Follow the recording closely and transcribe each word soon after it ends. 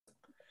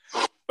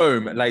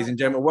Boom, ladies and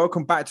gentlemen.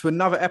 Welcome back to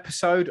another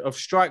episode of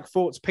Strike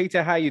Thoughts.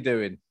 Peter, how you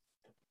doing?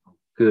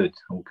 Good,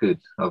 I'm good.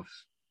 I've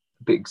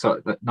a bit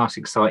excited, nice,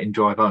 exciting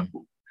drive home.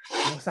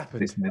 What's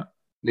happened?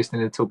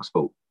 Listening to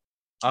TalkSport.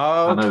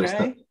 Oh, I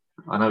okay.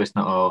 know it's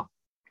not our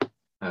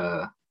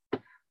what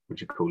do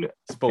you call it?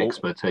 Sport.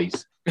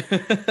 Expertise.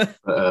 But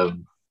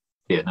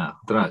yeah, no, I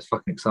don't know. It's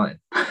fucking exciting.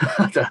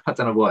 I don't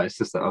know why. It's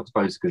just that I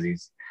suppose because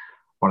he's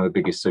one of the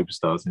biggest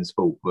superstars in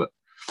sport. But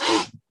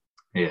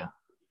yeah.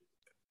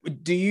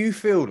 Do you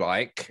feel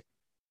like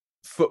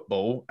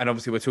football, and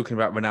obviously we're talking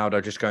about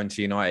Ronaldo just going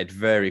to United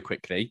very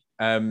quickly,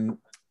 do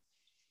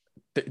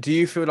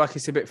you feel like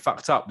it's a bit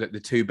fucked up that the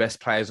two best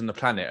players on the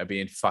planet are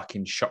being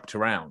fucking shopped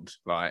around?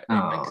 I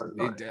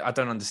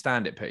don't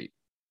understand it, Pete.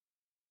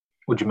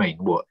 What do you mean?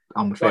 What,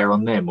 unfair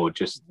on them or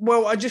just...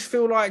 Well, I just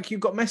feel like you've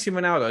got Messi and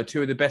Ronaldo,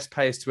 two of the best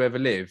players to ever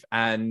live,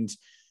 and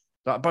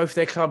like both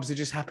their clubs are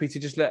just happy to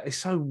just let. It's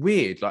so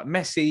weird. Like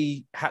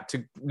Messi had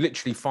to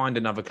literally find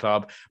another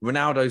club.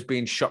 Ronaldo's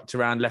being shopped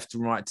around left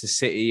and right to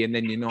City and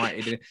then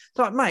United. It's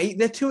like, mate,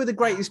 they're two of the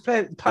greatest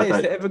players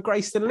that ever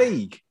graced the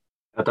league.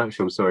 I don't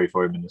feel sorry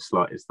for him in the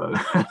slightest, though.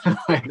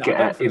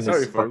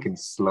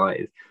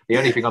 Slightest. The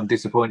only thing I'm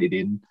disappointed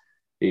in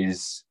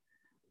is,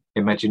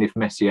 imagine if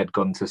Messi had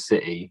gone to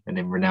City and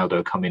then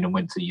Ronaldo come in and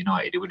went to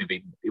United. It would have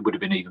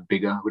been even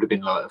bigger. It would have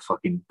been like a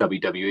fucking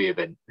WWE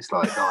event. It's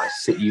like,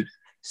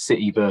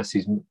 City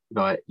versus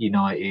like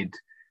United,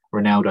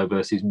 Ronaldo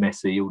versus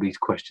Messi, all these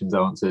questions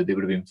answered. It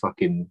would have been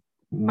fucking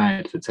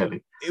mad for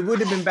telly. It would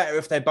have been better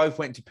if they both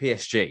went to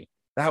PSG.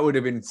 That would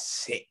have been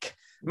sick.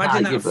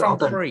 Imagine that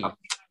front three.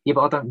 Yeah,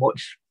 but I don't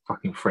watch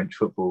fucking French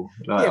football.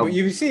 Like, but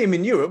you'd see him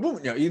in Europe,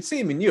 wouldn't you? You'd see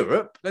him in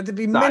Europe. That'd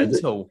be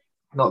mental.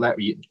 Not that.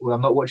 Well,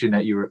 I'm not watching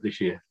that Europe this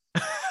year.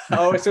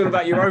 Oh, it's all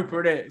about Europa,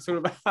 isn't it? It's all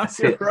about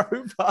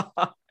Europa.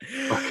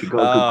 Fucking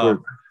got a good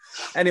group.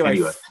 Anyway,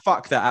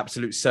 fuck that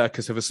absolute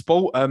circus of a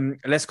sport.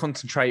 Let's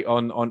concentrate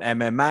on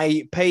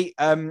MMA. Pete,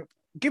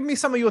 give me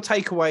some of your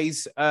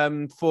takeaways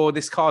for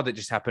this card that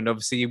just happened.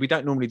 Obviously, we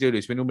don't normally do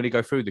this. We normally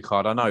go through the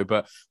card, I know.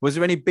 But was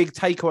there any big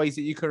takeaways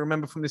that you can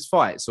remember from this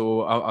fight?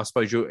 Or I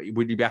suppose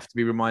would you have to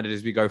be reminded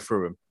as we go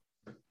through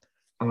them?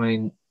 I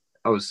mean,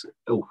 I was...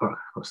 Oh, I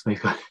got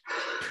sneeze.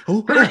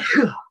 Oh,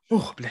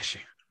 bless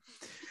you.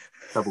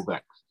 Double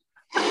back.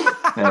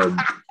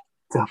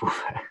 Double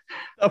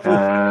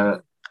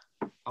back.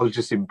 I was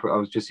just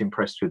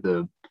impressed with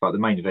the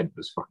main event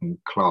was fucking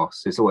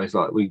class. It's always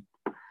like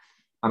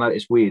I know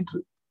it's weird.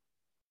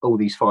 All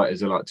these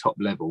fighters are like top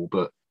level,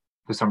 but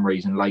for some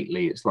reason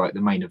lately it's like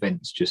the main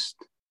event's just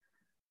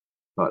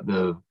like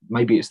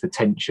maybe it's the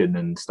tension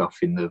and stuff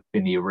in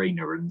the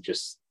arena and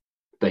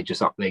they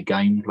just up their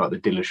game. Like the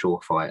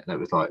Dillashaw fight, that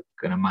was like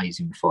an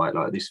amazing fight.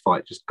 Like this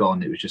fight just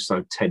gone, it was just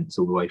so tense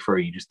all the way through.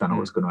 You just don't know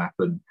what's going to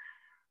happen.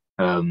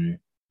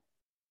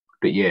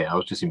 But yeah, I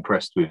was just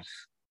impressed with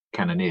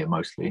Cannonier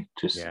mostly.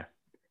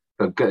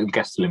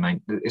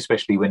 Gastelum,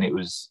 especially when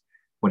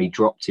he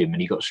dropped him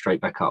and he got straight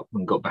back up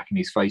and got back in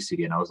his face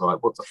again. I was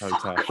like, what the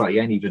fuck? Tough. Like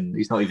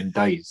he's not even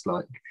dazed.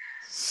 Like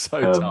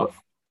so tough.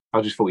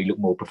 I just thought he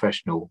looked more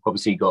professional.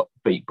 Obviously he got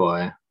beat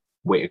by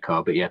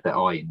Whitaker, but he had that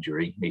eye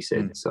injury, he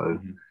said. So I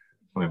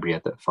remember he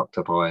had that fucked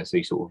up eye,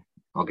 so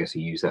I guess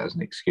he used that as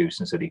an excuse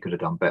and said he could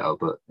have done better.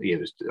 But yeah,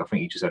 I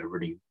think he just had a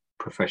really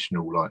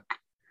professional,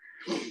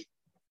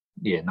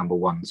 number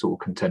one sort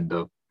of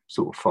contender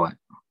sort of fight.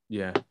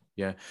 Yeah.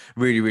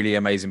 Really, really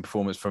amazing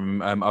performance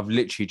from I've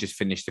literally just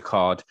finished the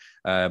card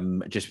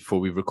just before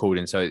we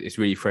recording, so it's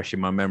really fresh in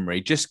my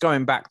memory. Just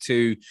going back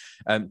to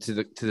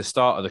the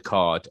start of the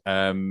card,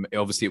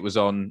 obviously it was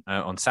on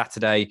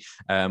Saturday.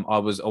 I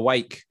was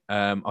awake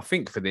I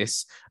think for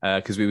this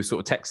because we were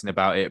sort of texting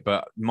about it,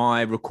 but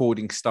my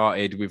recording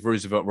started with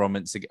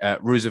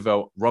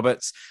Roosevelt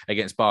Roberts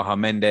against Baja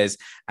Mendes,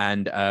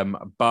 and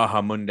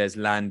Baja Mendes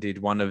landed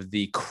one of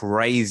the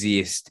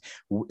craziest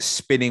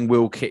spinning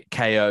wheel kick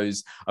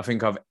KOs I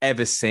think I've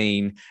ever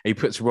seen. He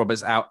puts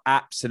Roberts out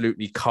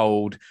absolutely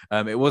cold.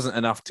 It wasn't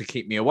enough to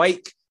keep me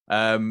awake,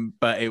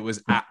 but it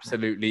was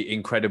absolutely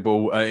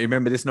incredible. You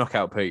remember this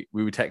knockout, Pete?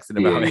 We were texting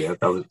about it. Yeah,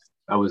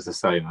 that was the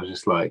same. I was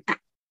just like,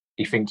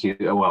 you think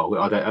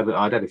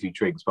I'd had a few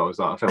drinks, but I was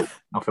like,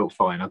 I felt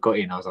fine. I got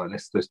in. I was like,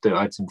 let's do it.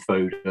 I had some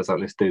food. I was like,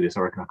 let's do this.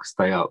 I reckon I could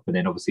stay up. And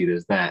then obviously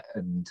there's that,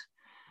 and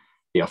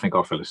yeah, I think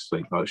I fell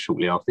asleep like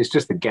shortly after. It's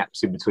just the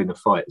gaps in between the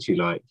fights.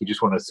 You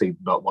just want to see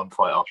like one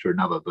fight after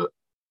another, but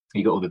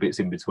you got all the bits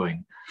in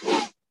between.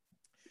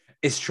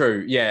 It's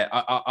true. Yeah,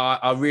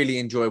 I really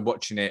enjoy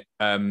watching it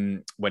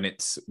when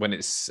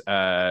it's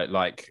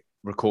like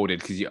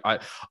recorded, because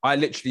I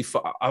literally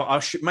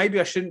maybe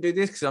I shouldn't do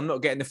this because I'm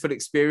not getting the full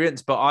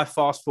experience, but I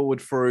fast forward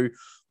through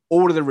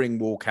all of the ring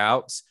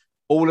walkouts,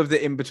 all of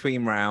the in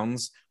between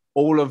rounds,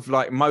 all of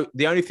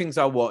the only things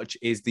I watch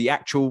is the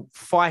actual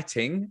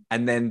fighting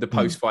and then the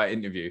post fight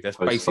interview. That's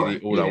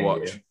basically all I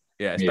watch.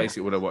 Yeah, it's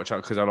basically what I watch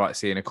out because I like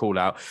seeing a call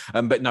out.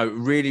 But no,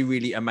 really,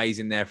 really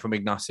amazing there from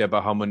Ignacio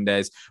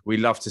Bahamondes. We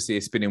love to see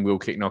a spinning wheel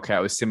kick knockout.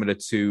 It was similar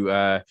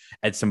to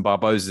Edson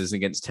Barboza's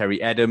against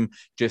Terry Edom.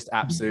 Just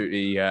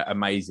absolutely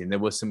amazing. There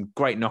was some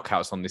great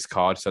knockouts on this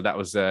card, so that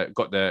was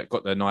got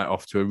the night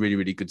off to a really,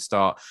 really good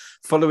start.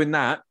 Following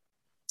that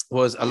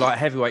was a light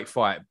heavyweight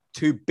fight.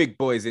 Two big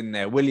boys in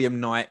there. William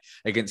Knight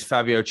against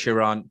Fabio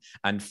Cherant,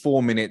 and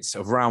 4 minutes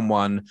of round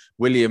one.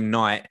 William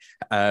Knight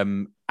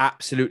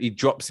absolutely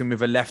drops him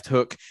with a left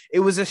hook. It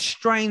was a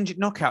strange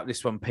knockout,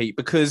 this one, Pete,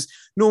 because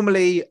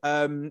normally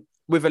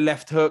with a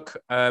left hook,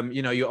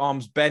 your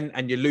arm's bent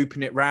and you're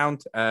looping it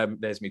round.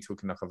 There's me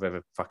talking like I've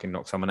ever fucking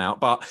knocked someone out.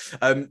 But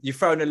you're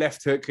throwing a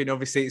left hook and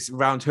obviously it's a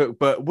round hook.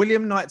 But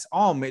William Knight's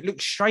arm, it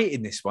looked straight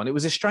in this one. It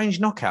was a strange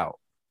knockout.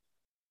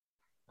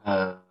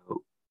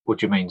 What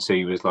do you mean? So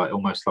he was like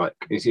almost like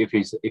if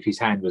his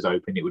hand was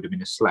open, it would have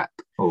been a slap.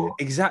 Or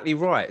exactly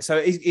right.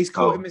 So he's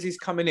caught him as he's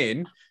coming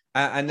in,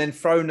 and then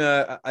thrown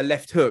a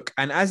left hook.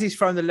 And as he's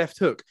thrown the left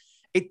hook,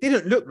 it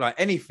didn't look like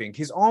anything.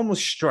 His arm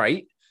was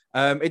straight,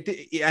 and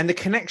the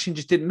connection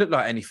just didn't look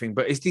like anything.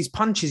 But it's these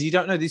punches, you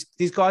don't know.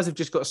 These guys have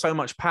just got so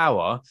much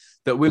power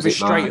that with a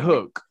straight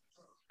hook,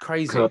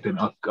 crazy. I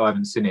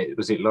haven't seen it.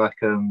 Was it like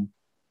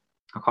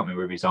I can't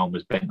remember if his arm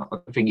was bent. I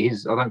don't think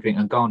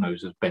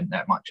Ngannou's was bent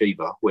that much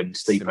either when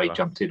Stipe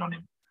jumped in on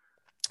him.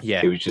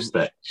 Yeah, it was just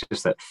that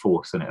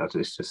force in it.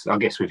 It's just, I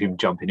guess, with him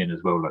jumping in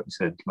as well, like you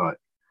said,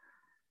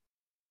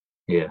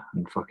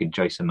 and fucking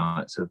Jason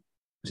Knight. So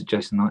was it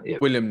Jason Knight? Yeah,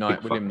 William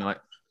Knight. William Knight.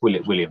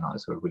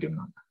 Sorry, William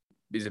Knight.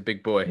 He's a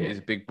big boy. Yeah. He's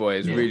a big boy.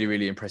 It's really,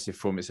 really impressive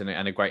performance and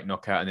a great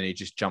knockout. And then he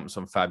just jumps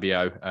on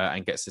Fabio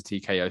and gets the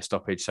TKO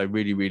stoppage. So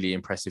really, really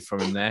impressive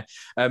from him there.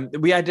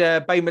 We had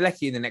Bay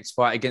Malecki in the next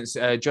fight against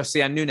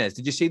Josiane Nunes.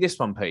 Did you see this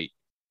one, Pete?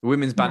 The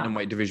women's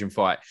bantamweight division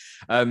fight.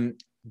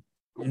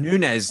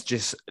 Nunes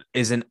just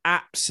is an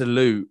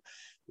absolute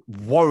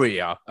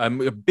warrior. A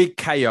big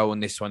KO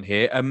on this one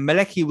here.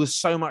 Malecki was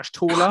so much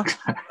taller.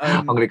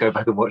 I'm going to go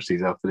back and watch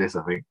these after this,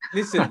 I think.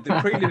 Listen, the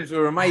prelims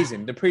were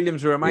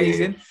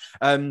amazing.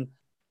 Yeah.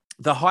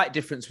 The height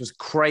difference was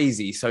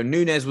crazy. So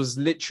Nunes was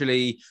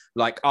literally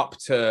like up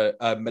to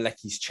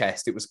Malecki's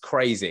chest. It was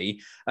crazy.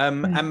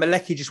 And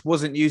Malecki just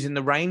wasn't using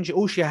the range.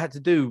 All she had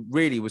to do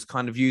really was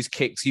kind of use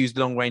kicks, use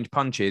long range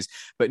punches.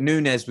 But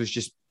Nunes was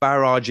just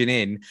barraging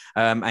in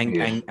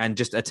and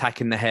just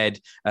attacking the head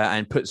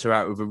and puts her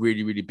out with a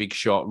really, really big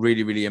shot.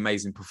 Really, really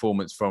amazing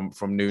performance from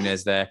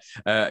Nunes there.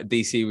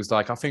 DC was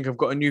like, I think I've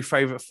got a new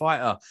favourite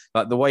fighter.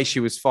 Like the way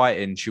she was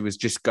fighting, she was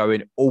just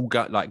going all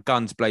like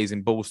guns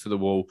blazing, balls to the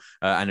wall,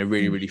 and a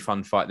really, really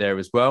fun fight there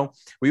as well.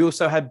 We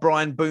also had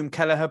Brian Boom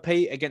Kelleher,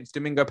 Pete, against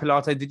Domingo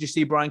Pilate. Did you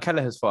see Brian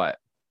Kelleher's fight?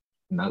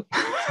 No.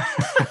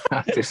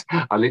 I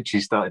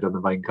literally started on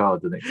the main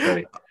card the next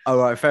day. All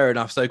right, fair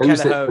enough. So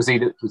Kelleher was he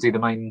the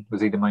main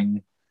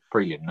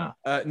prelim? No.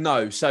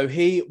 No. So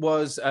he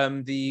was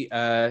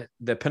the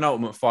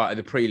penultimate fight of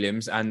the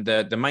prelims, and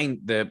the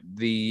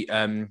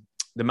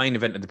main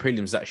event of the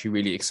prelims is actually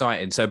really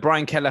exciting. So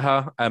Brian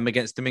Kelleher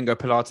against Domingo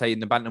Pilate in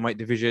the bantamweight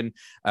division.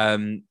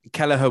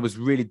 Kelleher was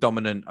really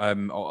dominant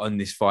on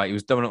this fight. He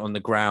was dominant on the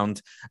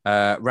ground.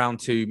 Round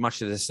two,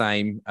 much of the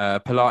same.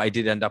 Pilate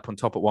did end up on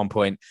top at one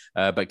point,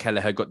 but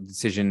Kelleher got the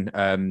decision,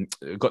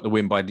 got the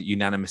win by the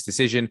unanimous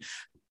decision.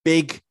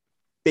 Big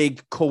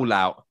call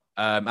out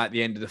at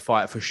the end of the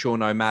fight for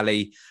Sean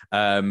O'Malley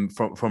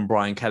from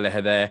Brian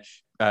Kelleher there,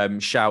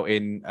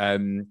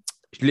 shouting.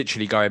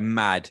 Literally going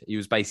mad. He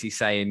was basically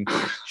saying,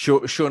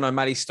 Sean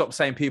O'Malley, stop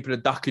saying people are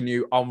ducking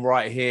you. I'm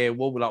right here.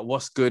 Well, like,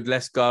 what's good?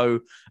 Let's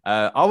go.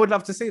 I would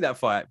love to see that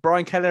fight.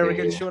 Brian Kelleher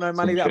against Sean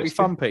O'Malley. That'd be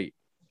fun, Pete.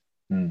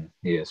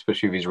 Yeah,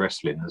 especially with his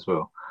wrestling as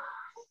well.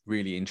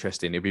 Really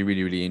interesting. It'd be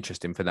really, really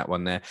interesting for that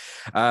one there.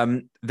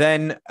 So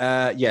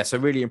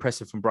really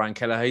impressive from Brian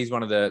Kelleher. He's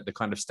one of the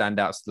kind of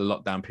standouts of the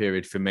lockdown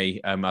period for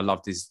me. I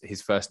loved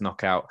his first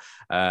knockout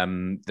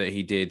that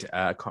he did.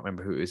 I can't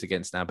remember who it was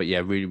against now, but yeah,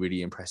 really,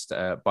 really impressed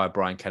by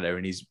Brian Kelleher,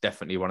 and he's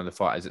definitely one of the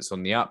fighters that's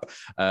on the up.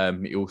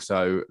 He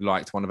also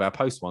liked one of our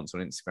posts once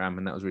on Instagram,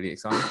 and that was really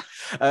exciting.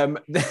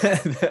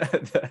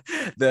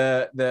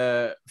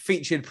 The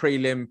featured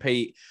prelim,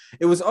 Pete,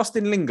 it was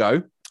Austin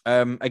Lingo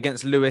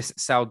against Luis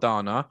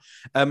Saldana.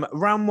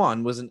 Round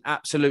one was an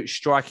absolute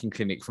striking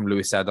clinic from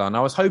Luis Saldana.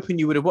 I was hoping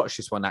you would have watched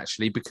this one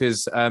actually,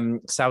 because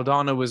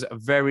Saldana was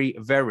very,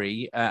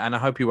 very, and I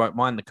hope you won't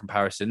mind the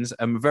comparisons,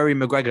 very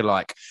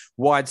McGregor-like,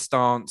 wide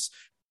stance,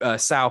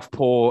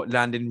 southpaw,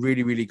 landing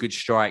really, really good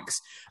strikes.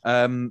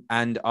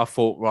 And I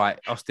thought, right,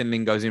 Austin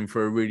Lingo's in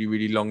for a really,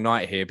 really long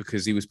night here,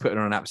 because he was putting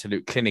on an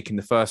absolute clinic in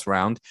the first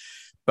round.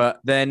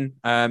 But then,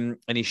 and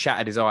he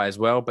shattered his eye as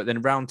well. But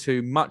then round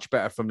two, much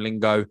better from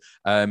Lingo,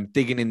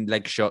 digging in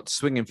leg shots,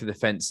 swinging for the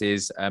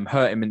fences,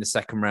 hurt him in the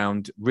second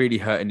round, really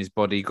hurting his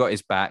body, got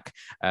his back.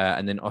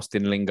 And then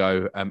Austin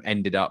Lingo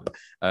ended up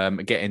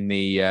getting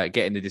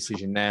the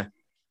decision there.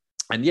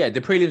 And yeah,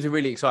 the prelims are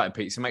really exciting,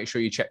 Pete. So make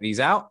sure you check these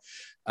out.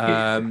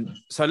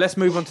 So let's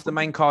move on to the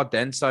main card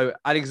then. So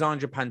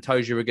Alexandre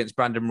Pantoja against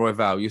Brandon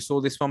Royval. You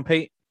saw this one,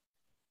 Pete?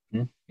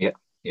 Yeah.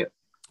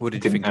 What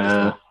did you think of this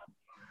one?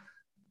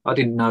 I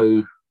didn't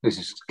know. This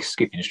is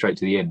skipping straight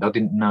to the end. I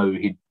didn't know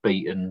he'd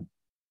beaten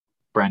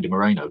Brandon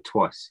Moreno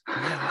twice.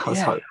 I was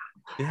like,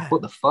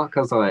 what the fuck?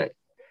 I was like,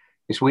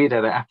 it's weird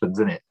how that happens,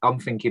 isn't it? I'm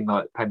thinking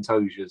like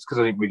Pantoja's, because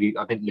I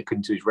didn't look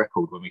into his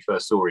record when we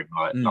first saw him,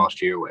 like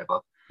last year or whatever.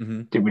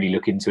 Mm-hmm. Didn't really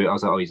look into it. I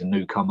was like, oh, he's a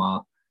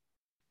newcomer.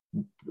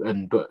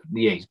 But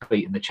he's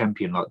beaten the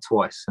champion like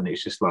twice, and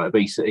it's just like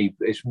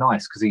it's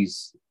nice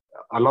because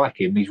I like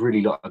him. He's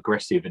really like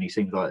aggressive, and he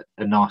seems like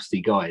a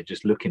nasty guy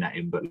just looking at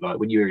him. But like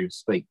when you hear him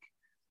speak,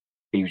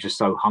 he was just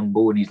so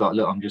humble, and he's like,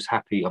 look, I'm just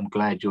happy. I'm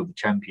glad you're the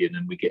champion,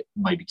 and we get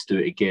maybe to do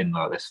it again.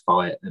 Like, let's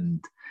fight,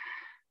 and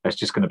that's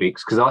just going to be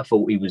because I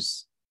thought he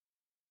was.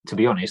 To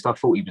be honest, I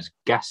thought he was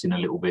gassing a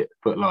little bit,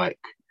 but like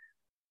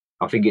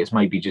I think it's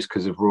maybe just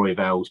because of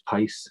Royval's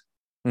pace.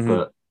 Mm-hmm.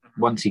 But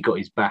once he got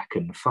his back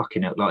and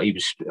fucking it, like he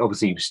was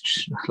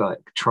like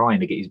trying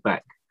to get his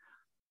back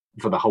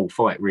for the whole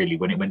fight, really,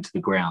 when it went to the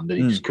ground,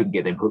 and he just couldn't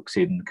get them hooks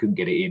in, couldn't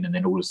get it in, and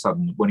then all of a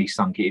sudden when he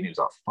sunk it in, it was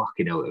like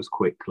fucking hell, it was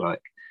quick,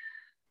 like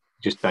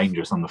just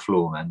dangerous on the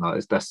floor, man.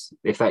 Like that's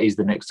if that is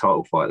the next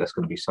title fight, that's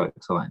going to be so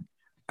exciting.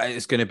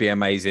 It's going to be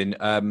amazing.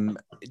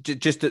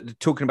 Just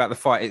talking about the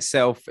fight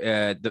itself,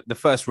 the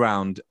first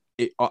round.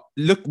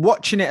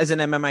 Watching it as an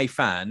MMA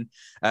fan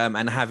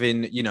and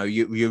having,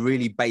 your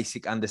really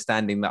basic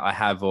understanding that I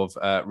have of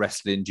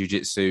wrestling,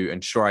 jiu-jitsu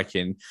and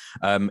striking,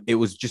 it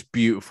was just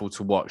beautiful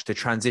to watch. The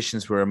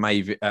transitions were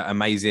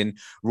amazing.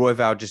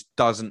 Royval just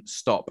doesn't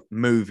stop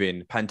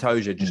moving.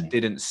 Pantoja just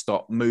didn't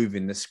stop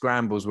moving. The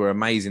scrambles were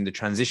amazing. The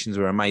transitions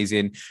were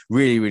amazing.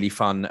 Really, really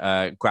fun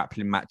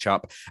grappling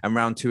matchup. And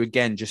round two,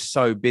 again, just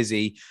so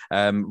busy.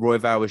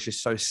 Royval was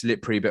just so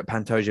slippery, but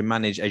Pantoja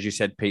managed, as you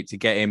said, Pete, to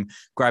get him,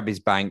 grab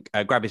his back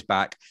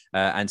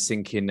and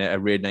sink in a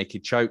rear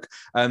naked choke.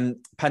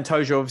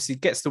 Pantoja obviously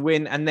gets the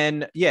win, and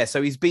then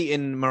so he's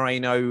beaten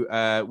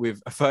Moreno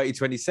with a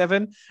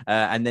 30-27,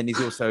 and then he's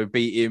also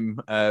beat him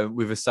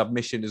with a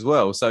submission as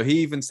well. So he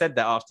even said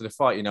that after the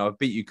fight, I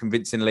beat you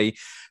convincingly.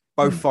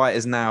 Both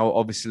fighters now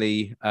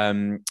obviously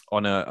on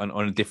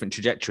a different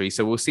trajectory,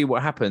 so we'll see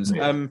what happens.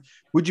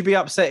 Would you be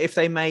upset if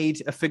they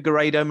made a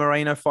Figueiredo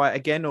Moreno fight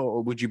again,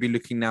 or would you be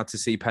looking now to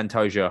see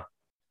Pantoja?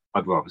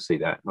 I'd rather see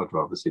that. I'd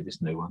rather see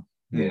this new one.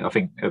 Yeah, I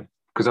think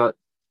because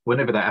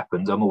whenever that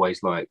happens, I'm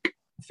always like,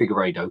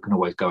 Figueiredo can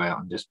always go out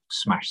and just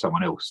smash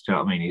someone else. Do you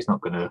know what I mean? He's not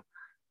gonna.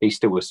 He's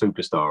still a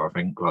superstar. I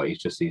think like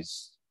he's just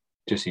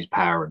his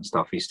power and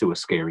stuff. He's still a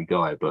scary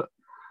guy, but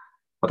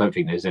I don't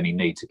think there's any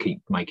need to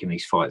keep making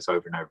these fights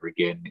over and over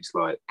again. It's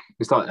like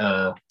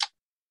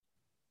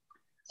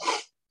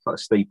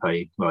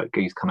Stipe. Like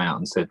he's come out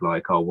and said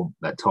like, I want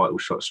that title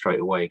shot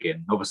straight away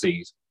again.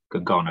 Obviously,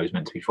 Ngannou's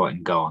meant to be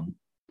fighting Gane.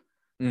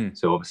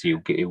 So obviously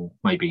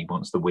maybe he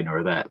wants the winner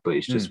of that, but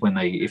it's just when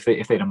if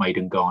they'd have made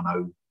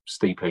Ngannou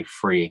Stipe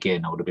free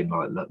again, I would have been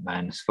like, look,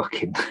 man, it's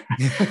fucking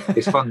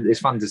it's fun. It's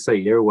fun to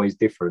see. They're always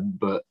different,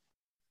 but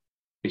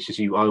it's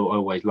just I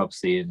always love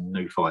seeing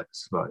new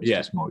fights. Like it's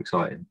just more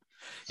exciting.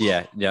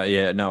 Yeah.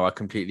 No, I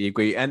completely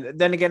agree. And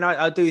then again,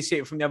 I do see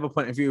it from the other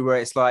point of view where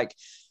it's like,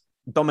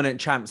 dominant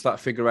champs like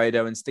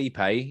Figueiredo and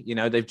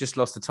Stipe, they've just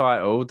lost the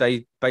title.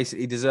 They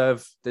basically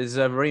deserve a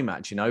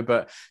rematch,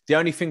 but the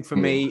only thing for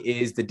me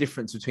is the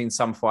difference between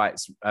some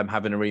fights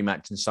having a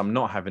rematch and some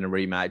not having a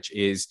rematch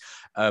is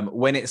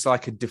when it's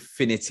like a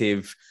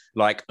definitive,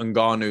 like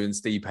Ngannou and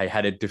Stipe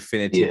had a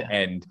definitive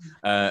end.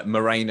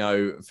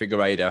 Moreno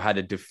Figueiredo had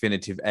a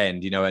definitive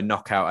end, a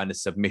knockout and a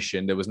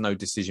submission. There was no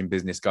decision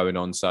business going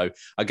on. So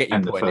I get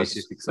your point. It's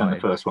just exciting. And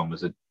the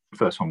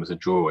first one was a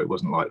draw. It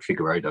wasn't like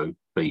Figueiredo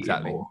beat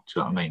him, or do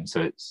you know what I mean?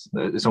 So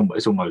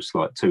it's almost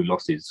like two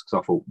losses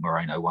because I thought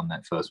Moreno won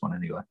that first one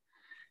anyway.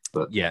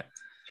 But yeah,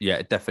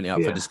 definitely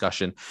up for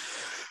discussion.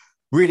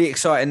 Really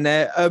exciting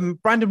there.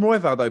 Brandon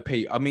Royval though,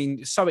 Pete. I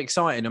mean, so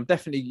exciting. I'm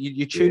definitely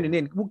you're tuning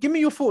in. Well, give me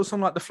your thoughts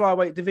on like the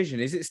flyweight division.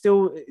 Is it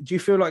still? Do you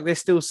feel like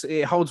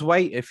it holds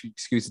weight? If you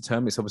excuse the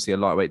term, it's obviously a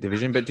lightweight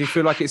division, but do you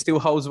feel like it still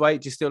holds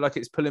weight? Do you feel like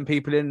it's pulling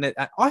people in?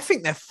 I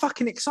think they're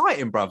fucking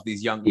exciting, bruv.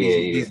 These young,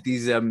 these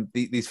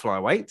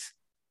flyweights.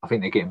 I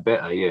think they're getting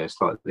better. Yeah,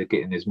 it's like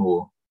there's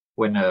more.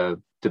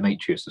 When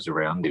Demetrius was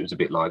around, it was a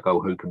bit like,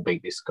 oh, who can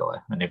beat this guy?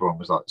 And everyone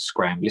was like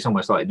scrambling. It's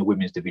almost like in the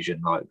women's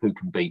division, like who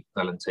can beat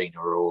Valentina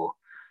or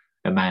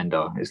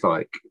Amanda. It's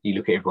like you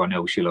look at everyone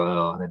else, you're like,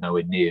 oh, they're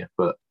nowhere near.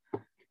 But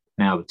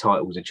now the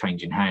titles are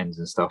changing hands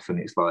and stuff, and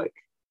it's like,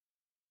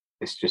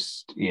 it's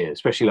just,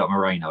 especially like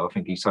Moreno. I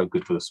think he's so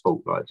good for the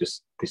sport. Like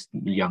just this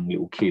young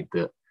little kid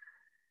that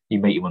you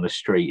meet him on the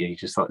street and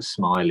he's just like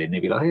smiling. He'd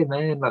be like, hey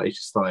man, like it's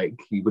just like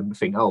you wouldn't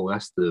think, oh,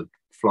 that's the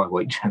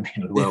flyweight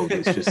champion of the world.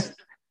 It's just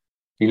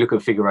you look at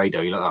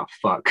Figueiredo, you're like, oh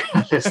fuck,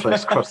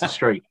 let's cross the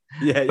street.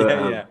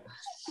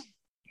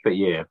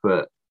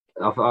 But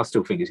I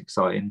still think it's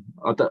exciting.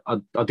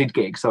 I did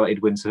get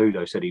excited when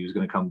Cejudo said he was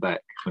going to come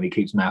back when he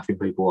keeps mouthing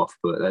people off,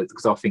 but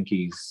because I think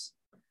I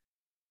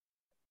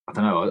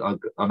don't know.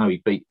 I know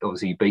he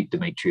beat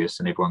Demetrius,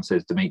 and everyone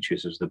says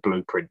Demetrius was the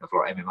blueprint of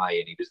like MMA,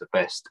 and he was the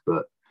best.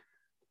 But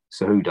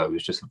Cejudo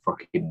was just a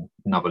fucking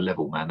another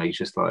level, man. He's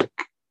just like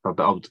I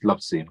would love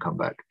to see him come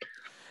back.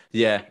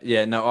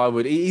 Yeah. No, I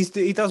would.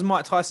 He does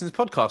Mike Tyson's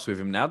podcast with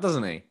him now,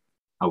 doesn't he?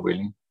 Oh,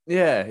 really?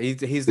 Yeah,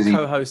 he's the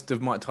co-host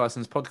of Mike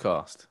Tyson's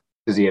podcast.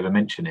 Does he ever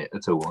mention it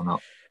at all or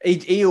not?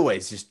 He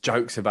always just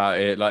jokes about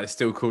it, like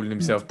still calling Mm.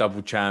 himself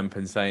double champ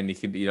and saying he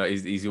could,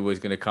 he's always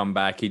going to come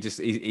back.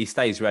 He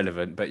stays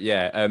relevant. But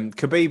yeah,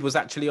 Khabib was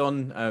actually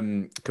on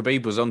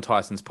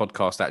Tyson's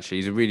podcast. Actually,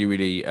 he's a really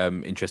really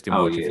interesting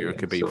watch if you're a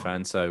Khabib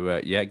fan.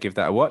 So yeah, give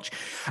that a watch.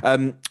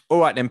 All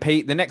right then,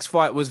 Pete. The next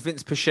fight was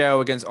Vince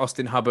Pichel against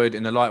Austin Hubbard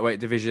in the lightweight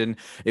division.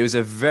 It was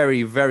a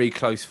very very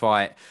close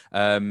fight.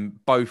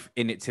 Both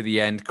in it to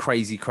the end.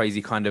 Crazy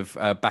kind of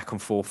back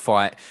and forth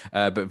fight.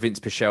 But Vince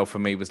Pichel for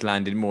me was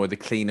landing more of the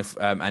cleaner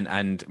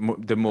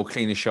the more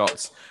cleaner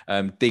shots,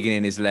 digging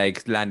in his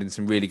legs, landing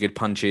some really good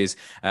punches,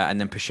 and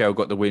then Pichel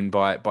got the win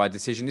by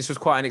decision. This was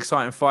quite an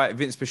exciting fight.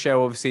 Vince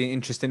Pichel, obviously an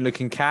interesting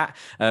looking cat.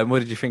 What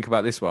did you think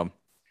about this one?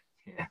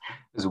 Yeah,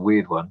 it was a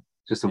weird one.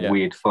 Just a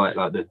weird fight,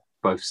 like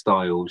both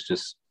styles.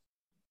 Just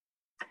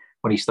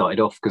when he started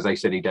off, because they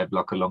said he'd had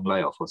like a long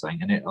layoff or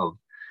something, and I was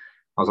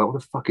like, what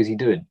the fuck is he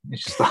doing?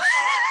 It's just like.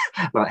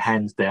 Like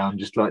hands down,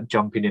 just like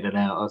jumping in and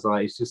out. I was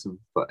like, it's just,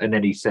 and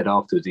then he said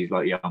afterwards, he's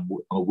like, yeah, I'm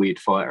a weird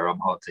fighter. I'm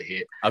hard to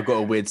hit. I've got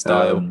a weird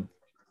style.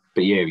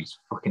 But yeah, he's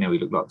fucking hell. He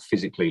looked like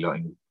physically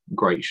like in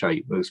great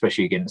shape,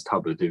 especially against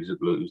Hubbard, who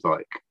was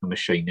like a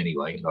machine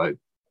anyway. Like,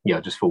 yeah,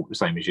 I just thought the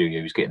same as you.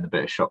 He was getting the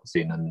better shots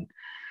in and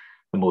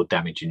the more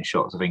damaging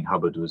shots. I think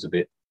Hubbard was a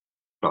bit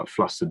like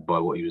flustered by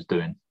what he was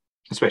doing,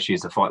 especially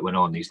as the fight went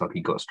on. He's like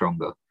he got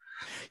stronger.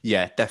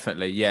 Yeah,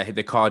 definitely. Yeah,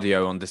 the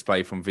cardio on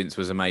display from Vince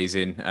was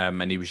amazing,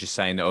 and he was just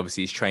saying that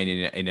obviously he's training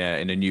in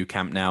a new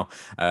camp now,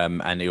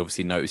 and he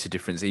obviously noticed a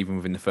difference even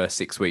within the first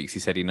 6 weeks. He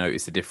said he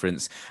noticed a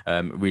difference.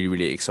 Really,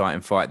 really exciting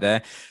fight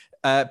there.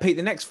 Pete,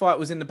 the next fight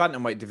was in the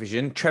bantamweight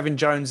division. Trevin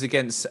Jones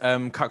against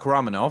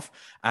Kakhramonov,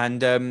 and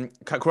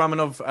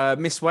Kakhramonov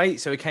missed weight,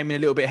 so he came in a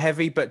little bit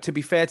heavy. But to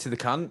be fair to the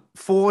cunt,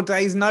 4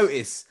 days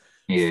notice.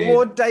 Yeah.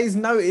 4 days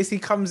notice. He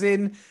comes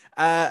in.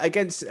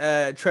 Against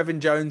Trevin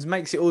Jones,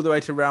 makes it all the way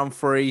to round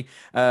 3,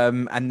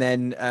 and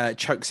then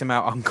chokes him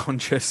out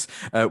unconscious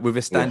with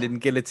a standing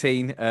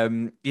guillotine.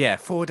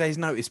 4 days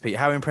notice, Pete.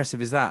 How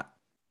impressive is that?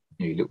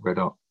 Yeah, he looked red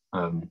hot.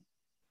 What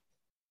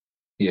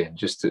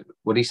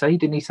did he say?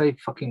 Didn't he say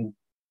fucking?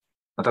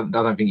 I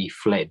don't think he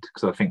fled,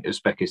 because I think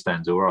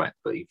Uzbekistan's all right,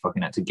 but he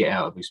fucking had to get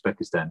out of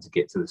Uzbekistan to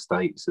get to the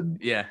States, and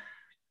yeah,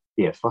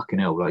 fucking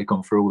hell, like he'd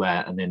gone through all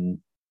that, and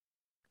then.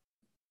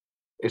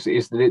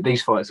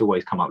 These fights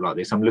always come up like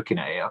this. I'm looking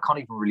at it. I can't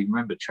even really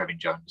remember Trevin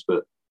Jones,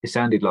 but it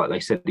sounded like they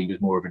said he was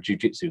more of a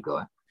jiu-jitsu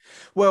guy.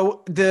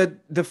 Well,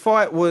 the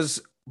fight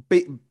was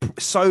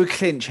so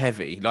clinch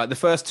heavy. Like the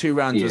first 2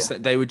 rounds,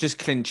 they were just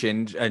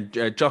clinching and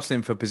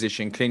jostling for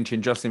position,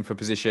 jostling for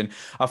position.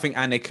 I think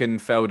Anik and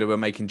Felder were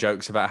making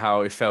jokes about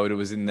how if Felder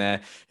was in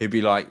there, he'd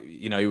be like,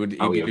 he would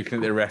be looking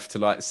at the ref to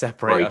like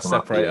separate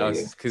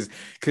us because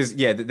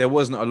there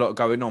wasn't a lot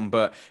going on,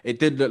 but it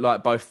did look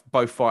like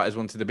both fighters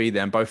wanted to be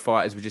there, and both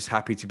fighters were just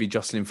happy to be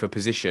jostling for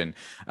position.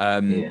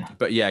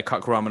 But yeah,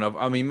 Kakhramonov,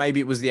 I mean, maybe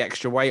it was the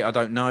extra weight, I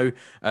don't know,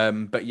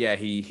 but yeah,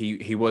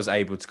 he was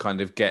able to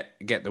kind of get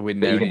the win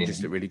there. He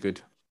just looked really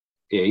good.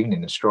 Yeah, even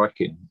in the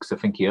striking, because I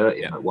think he hurt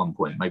him at one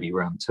point, maybe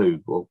round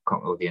 2 or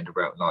the end of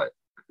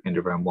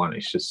round 1.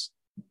 It's just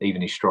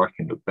even his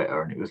striking looked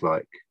better, and it was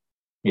like,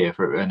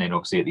 and then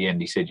obviously at the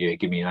end he said, "Yeah,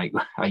 give me an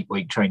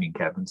 8-week training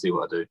camp and see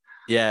what I do."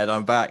 Yeah, and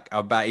I'm back.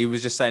 He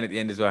was just saying at the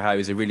end as well how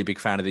he's a really big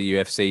fan of the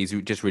UFC. He's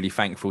just really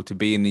thankful to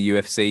be in the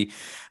UFC,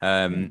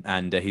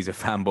 and he's a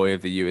fanboy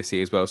of the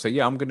UFC as well. So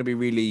yeah, I'm going to be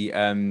really,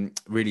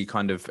 really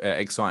kind of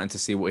excited to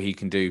see what he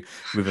can do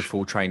with a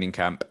full training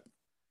camp.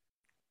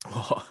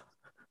 Oh.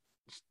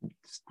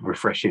 It's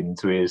refreshing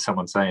to hear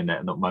someone saying that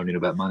and not moaning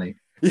about money.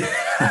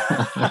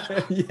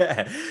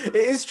 Yeah, it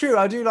is true.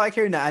 I do like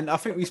hearing that, and I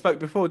think we spoke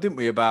before, didn't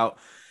we, about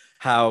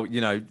how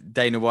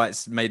Dana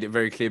White's made it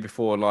very clear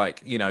before,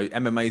 like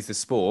MMA is the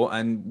sport,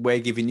 and we're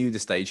giving you the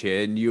stage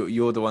here, and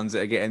you're the ones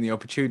that are getting the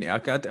opportunity.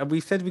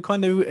 We've said we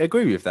kind of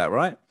agree with that,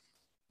 right?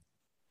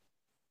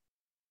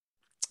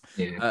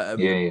 Yeah. I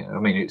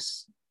mean,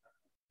 it's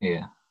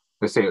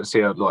Let's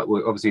see how, like,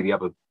 obviously the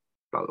other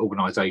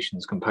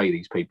organisations can pay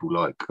these people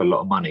like a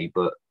lot of money,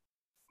 but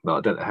like,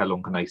 I don't know how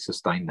long can they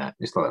sustain that.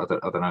 It's like I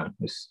don't know.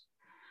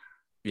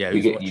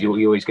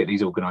 You always get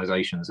these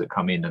organisations that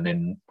come in and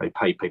then they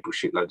pay people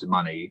shitloads of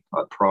money,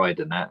 like Pride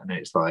and that, and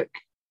it's like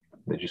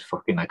they're just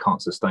fucking, they can't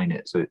sustain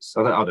it. So it's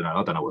I don't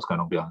know what's going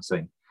on behind the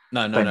scene.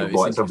 No.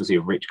 It's obviously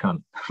a rich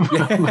cunt.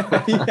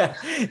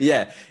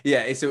 yeah.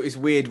 It's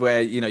weird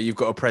where you've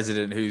got a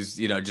president who's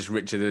just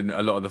richer than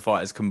a lot of the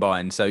fighters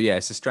combined. So yeah,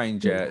 it's a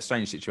strange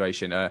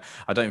situation. I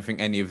don't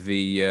think any of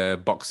the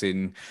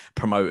boxing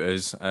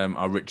promoters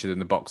are richer than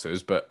the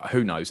boxers, but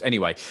who knows?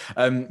 Anyway,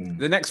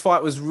 the next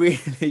fight was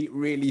really,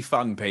 really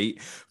fun,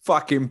 Pete.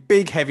 Fucking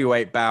big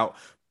heavyweight bout.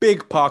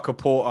 Big Parker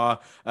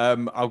Porter.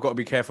 I've got to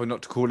be careful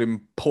not to call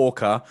him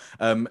Porker.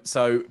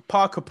 So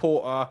Parker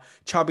Porter,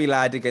 chubby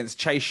lad against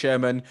Chase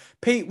Sherman.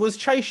 Pete, was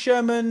Chase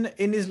Sherman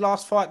in his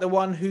last fight the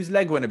one whose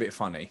leg went a bit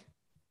funny?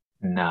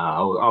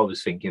 No, I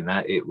was thinking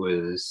that it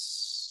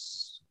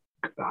was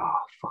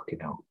fucking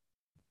hell.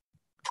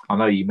 I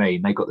know you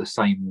mean. They got the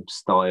same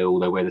style.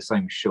 They wear the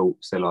same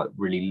shorts. They're like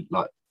really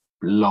like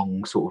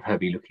long, sort of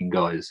heavy looking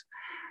guys.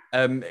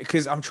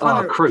 Because I'm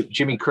trying to.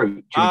 Jimmy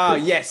Crute.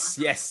 Yes.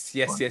 Yeah,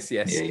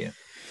 yeah.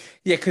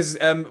 Yeah, because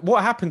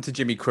what happened to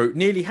Jimmy Crute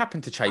nearly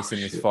happened to Chase in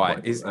this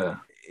fight.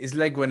 His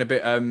leg went a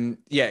bit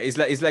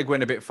his leg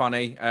went a bit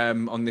funny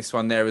on this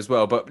one there as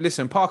well. But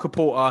listen, Parker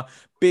Porter,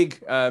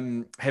 big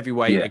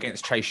heavyweight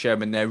against Chase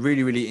Sherman there.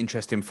 Really, really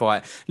interesting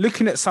fight.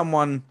 Looking at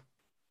someone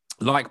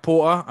like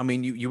Porter, I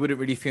mean, you wouldn't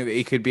really think that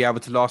he could be able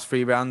to last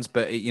 3 rounds,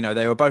 but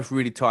they were both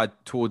really tired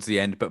towards the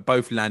end, but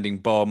both landing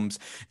bombs.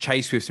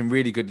 Chase with some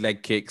really good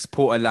leg kicks.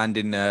 Porter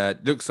landing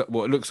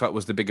what looks like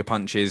was the bigger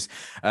punches.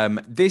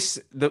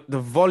 The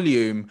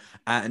volume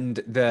and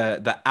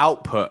the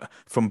output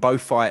from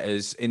both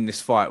fighters in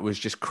this fight was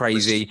just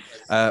crazy.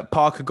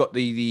 Parker got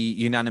the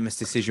unanimous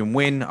decision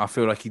win. I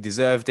feel like he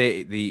deserved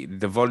it.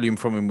 The volume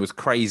from him was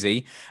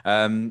crazy,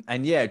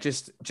 and yeah,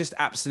 just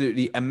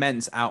absolutely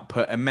immense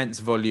output, immense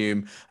volume.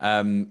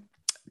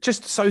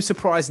 Just so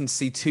surprising to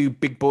see two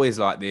big boys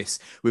like this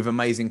with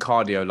amazing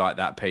cardio like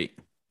that, Pete.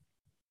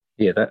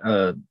 Yeah, that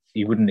I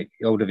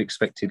would have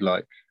expected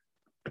like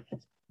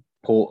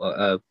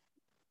Porter.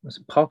 Was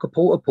it Parker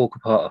Porter, Porker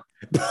Porter?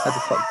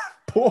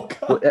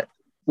 Porker.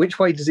 Which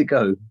way does it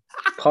go?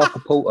 Parker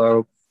Porter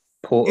or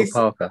Porter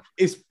Parker?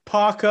 It's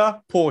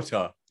Parker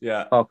Porter.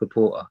 Yeah. Parker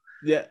Porter.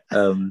 Yeah.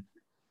 Parker,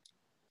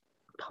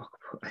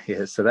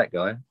 yeah. So that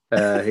guy,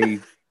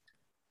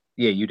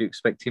 you'd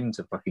expect him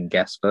to fucking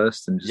gas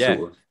first and just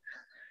sort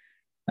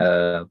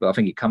of. But I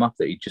think it come up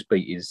that he just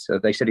beat his.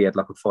 They said he had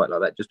like a fight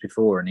like that just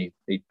before, and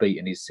he'd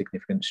beaten his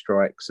significant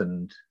strikes.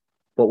 And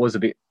what was a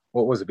bit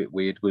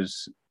weird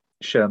was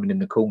Sherman in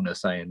the corner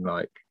saying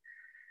like,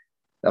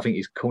 I think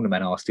his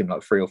cornerman asked him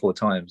like 3 or 4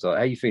 times, like,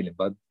 "How you feeling,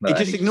 bud?" He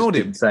just ignored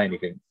him. Didn't say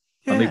anything.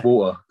 Yeah. I need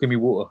water. Give me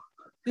water.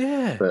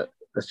 Yeah. But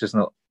that's just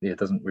not. Yeah, it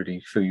doesn't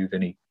really fill you with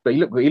any. But he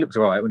looked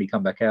all right when he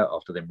come back out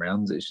after them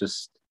rounds. It's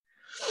just,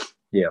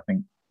 I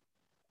think.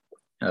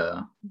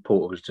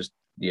 Porter was just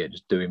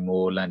doing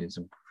more, landing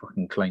some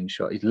fucking clean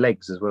shot. His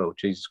legs as well,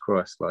 Jesus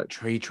Christ, like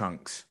tree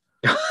trunks.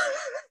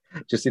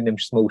 Just in them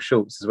small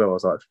shorts as well. I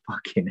was like,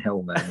 fucking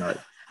hell, man, like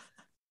the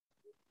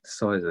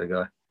size of the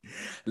guy.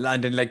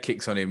 Landing leg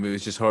kicks on him, it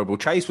was just horrible.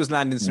 Chase was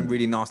landing some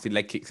really nasty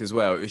leg kicks as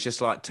well. It was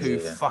just like but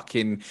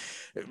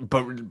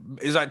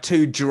it was like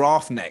 2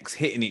 giraffe necks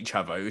hitting each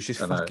other. It was just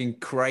fucking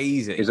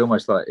crazy. It's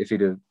almost like if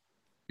he'd have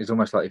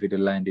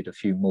landed a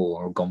few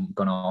more or gone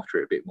after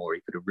it a bit more, he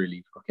could have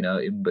really fucking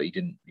hurt him, but he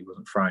didn't. He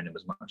wasn't throwing him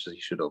as much as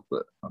he should have,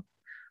 but I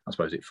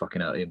suppose it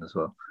fucking hurt him as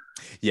well.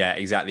 Yeah,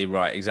 exactly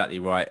right.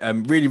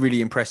 Really,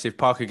 really impressive.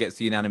 Parker gets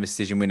the unanimous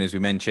decision win, as we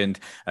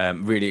mentioned.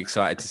 Really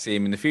excited to see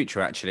him in the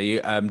future, actually.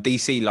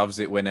 DC loves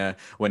it when a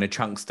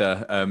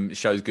chunkster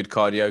shows good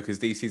cardio, because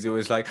DC's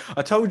always like,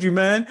 I told you,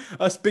 man,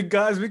 us big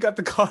guys, we got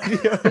the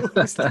cardio.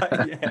 It's like,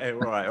 yeah,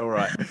 all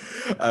right.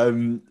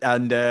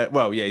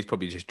 He's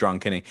probably just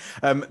drunk, isn't he?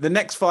 The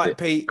next fight,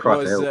 Pete,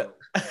 was...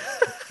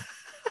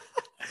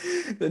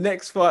 the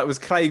next fight was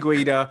Clay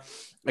Guida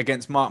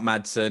against Mark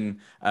Madsen.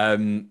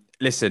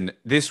 Listen,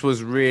 this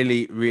was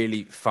really,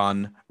 really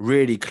fun,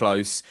 really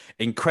close.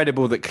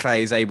 Incredible that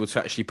Clay is able to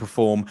actually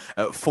perform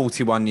at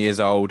 41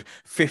 years old,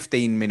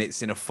 15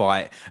 minutes in a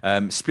fight.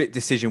 Split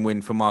decision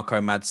win for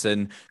Marco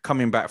Madsen,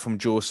 coming back from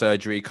jaw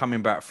surgery,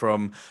 coming back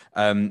from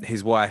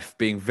his wife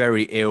being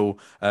very ill,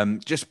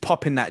 just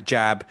popping that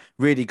jab.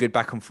 Really good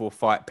back and forth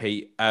fight,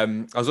 Pete. I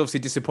was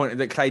obviously disappointed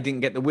that Clay didn't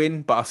get the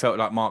win, but I felt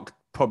like Mark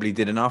probably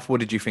did enough. What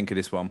did you think of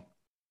this one?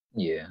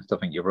 Yeah, I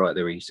think you're right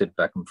there. He said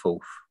back and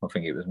forth. I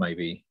think it was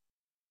maybe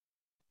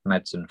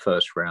Madsen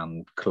first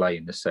round, Clay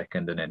in the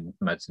second, and then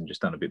Madsen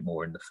just done a bit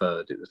more in the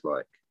third. It was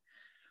like,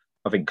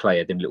 I think Clay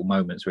had them little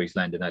moments where he's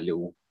landing that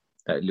little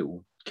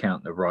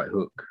counter right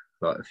hook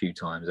like a few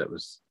times. That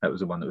was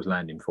the one that was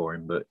landing for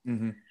him. But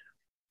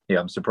yeah,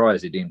 I'm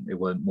surprised it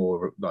weren't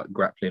more like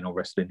grappling or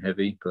wrestling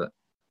heavy. But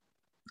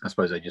I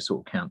suppose they just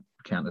sort of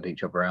counted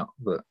each other out.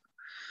 But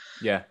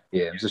yeah,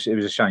 it was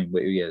a shame. But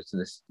yeah, so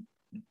this.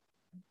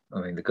 I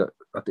mean,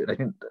 I think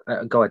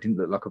that guy didn't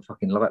look like a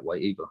fucking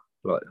lightweight either.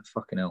 Like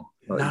fucking hell.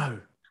 Like, no,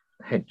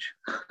 hench.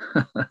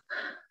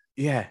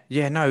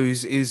 No,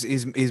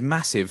 is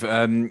massive.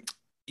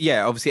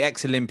 Obviously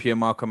ex-Olympia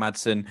Marco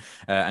Madsen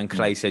and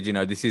Clay said,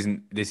 this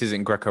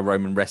isn't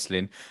Greco-Roman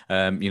wrestling.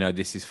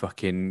 This is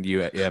fucking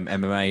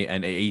MMA,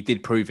 and he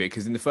did prove it,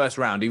 because in the first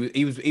round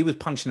he was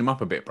punching him up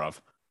a bit, bruv.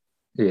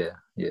 Yeah,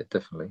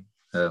 definitely.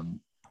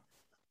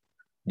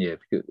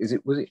 Because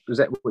was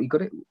that what he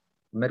got it?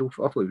 Medal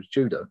for? I thought it was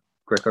judo,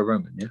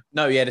 Greco-Roman, yeah?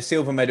 No, he had a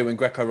silver medal in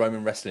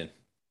Greco-Roman wrestling.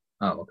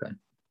 Oh, okay.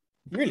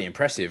 Really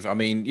impressive. I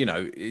mean,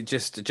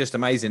 just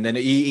amazing. Then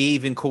he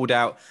even called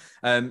out,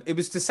 it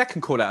was the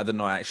second call out of the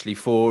night, actually,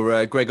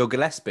 for Gregor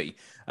Gillespie.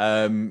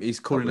 He's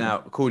calling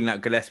out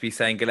Gillespie,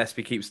 saying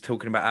Gillespie keeps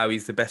talking about how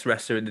he's the best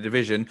wrestler in the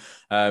division.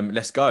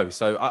 Let's go.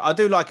 So I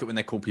do like it when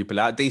they call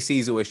people out.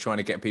 DC's always trying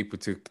to get people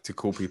to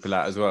call people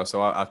out as well.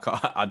 So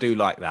I do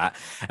like that.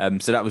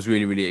 So that was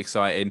really, really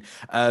exciting.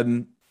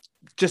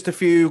 Just a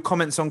few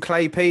comments on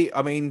Clay, Pete.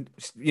 I mean,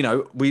 you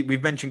know,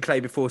 we've mentioned Clay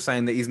before,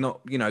 saying that he's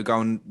not, you know,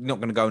 not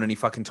going to go on any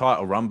fucking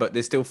title run, but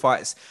there's still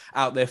fights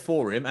out there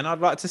for him, and I'd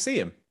like to see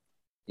him.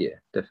 Yeah,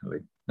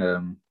 definitely.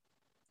 You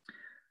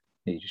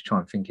just try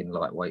and think in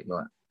lightweight,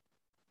 like,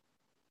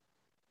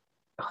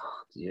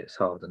 oh, yeah, it's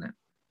hard, isn't it?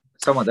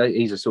 Someone that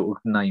he's a sort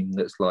of name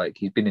that's like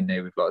he's been in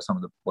there with like some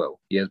of the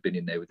he has been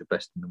in there with the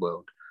best in the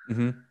world.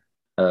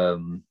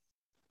 Mm-hmm.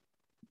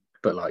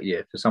 But like,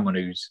 yeah, for someone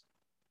who's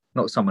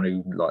not someone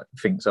who like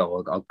thinks,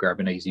 oh, I'll grab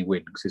an easy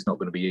win because it's not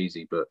going to be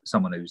easy, but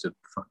someone who's a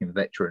fucking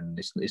veteran.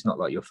 It's not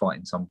like you're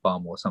fighting some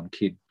bum or some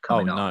kid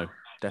coming up. No,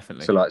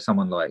 definitely. So like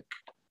someone like,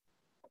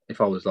 if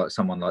I was like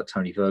someone like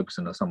Tony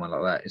Ferguson or someone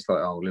like that, it's like,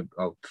 oh,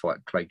 I'll fight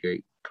Clay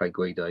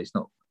Guida. He's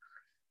not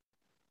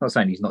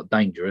saying he's not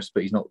dangerous,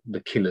 but he's not the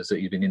killers that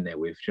he's been in there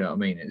with. Do you know what I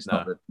mean? It's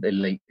not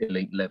the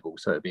elite level,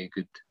 so it'd be a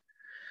good.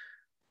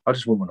 I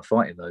just wouldn't want to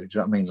fight him though. Do you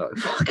know what I mean? Like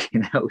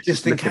fucking hell,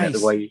 just in case. At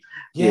the way,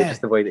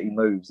 just the way that he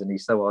moves, and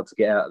he's so hard to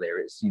get out of there.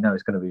 It's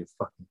it's going to be a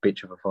fucking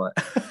bitch of a fight.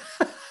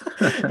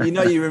 You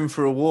know you're in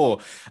for a war.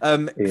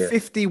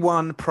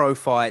 51 pro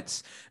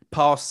fights.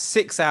 Past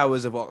 6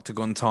 hours of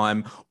octagon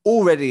time,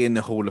 already in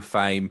the Hall of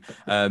Fame.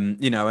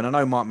 You know, and I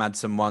know Mark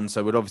Madsen won,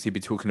 so we'll obviously be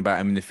talking about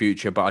him in the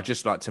future. But I'd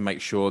just like to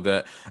make sure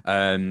that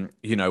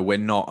you know, we're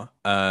not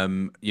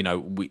you know,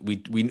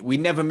 we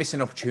never miss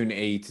an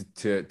opportunity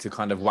to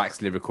kind of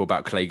wax lyrical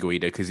about Clay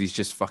Guida, because he's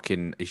just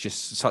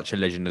such a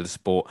legend of the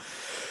sport.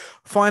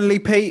 Finally,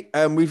 Pete,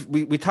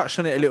 we touched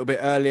on it a little bit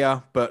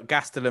earlier, but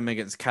Gastelum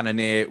against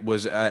Cannonier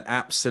was an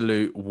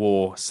absolute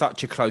war.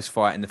 Such a close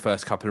fight in the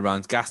first couple of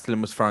rounds. Gastelum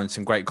was throwing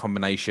some great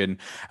combination,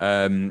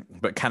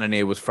 but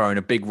Cannonier was throwing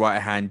a big right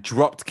hand,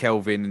 dropped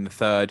Kelvin in the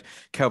third.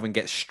 Kelvin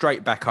gets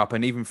straight back up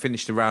and even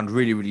finished the round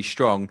really, really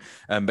strong,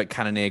 but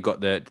Cannonier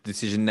got the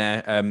decision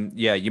there.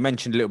 Yeah, you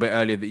mentioned a little bit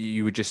earlier that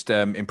you were just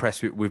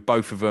impressed with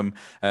both of them.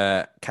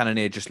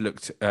 Cannonier just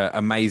looked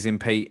amazing,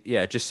 Pete.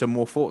 Yeah, just some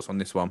more thoughts on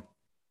this one.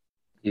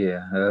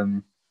 Yeah,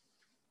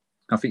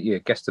 I think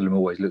Gastelum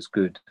always looks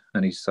good,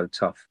 and he's so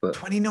tough. But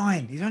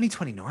 29, he's only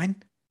 29.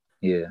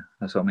 Yeah,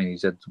 that's what I mean.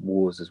 He's had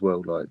wars as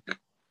well, like,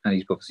 and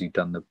he's obviously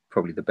done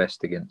probably the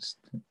best against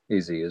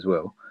Izzy as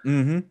well.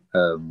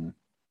 Mm-hmm.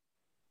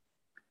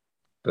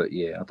 But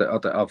yeah, I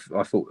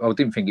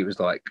didn't think it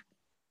was like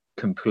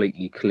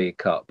completely clear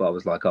cut, but I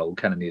was like, oh,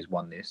 Cannonier's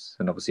won this,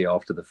 and obviously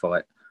after the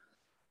fight,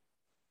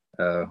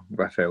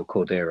 Rafael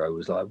Cordero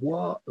was like,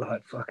 what?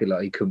 Like, fucking,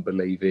 like, he couldn't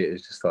believe it.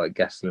 It's just like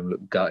Gastelum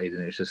looked gutted,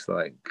 and it's just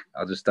like,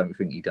 I just don't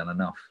think he done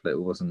enough. That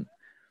it wasn't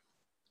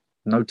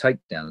no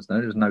takedowns. No,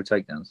 there was no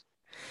takedowns.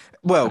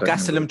 Well,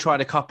 Gastelum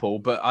tried a couple,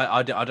 but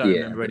I don't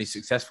remember any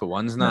successful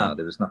ones. No,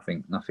 there was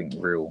nothing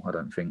real, I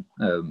don't think.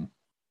 But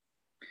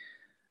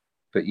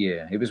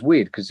yeah, it was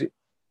weird because I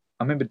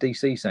remember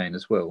DC saying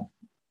as well.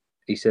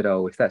 He said,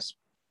 "Oh, if that's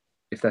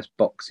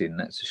boxing,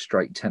 that's a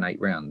straight 10-8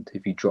 round.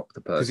 If you drop the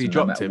person, because he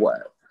dropped him.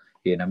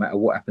 No matter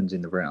what happens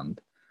in the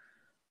round,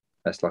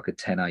 that's like a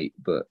 10-8.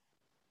 But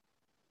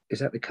is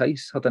that the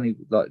case? I don't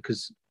even like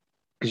because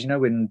you know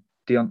when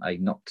Deontay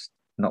knocked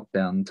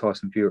down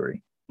Tyson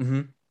Fury,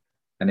 mm-hmm.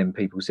 and then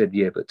people said,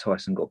 yeah, but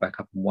Tyson got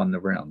back up and won the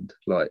round.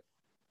 Like,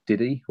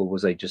 did he, or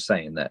was they just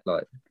saying that?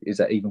 Like, is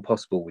that even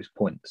possible with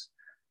points?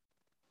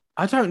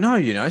 I don't know,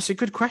 you know, it's a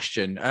good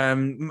question. I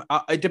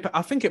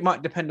think it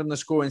might depend on the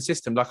scoring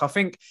system. Like, I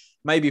think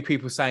maybe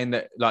people saying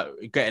that, like,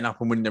 getting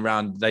up and winning the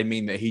round, they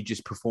mean that he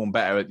just performed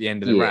better at the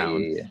end of the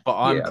round. Yeah. But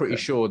I'm pretty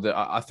sure that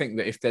I think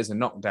that if there's a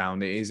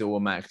knockdown, it is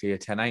automatically a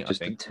 10-8,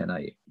 just I think. A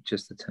 10-8.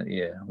 Just a 10,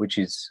 yeah, which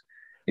is...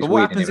 But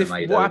what happens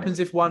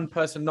if one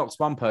person knocks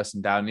one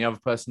person down and the other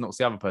person knocks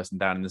the other person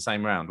down in the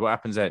same round? What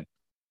happens then?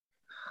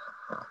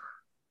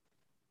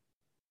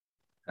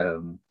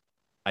 8-8.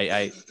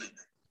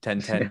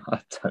 10-10.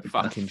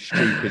 Fucking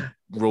stupid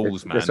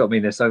rules, man. That's what I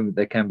mean.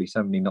 There can be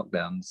so many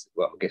knockdowns.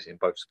 Well, I guess in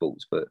both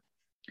sports, but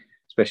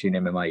especially in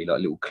MMA,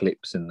 like little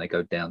clips, and they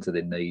go down to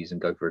their knees and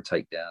go for a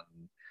takedown.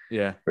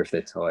 Yeah, or if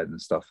they're tired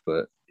and stuff.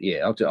 But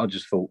yeah, I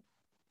just thought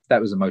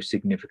that was the most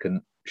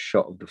significant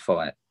shot of the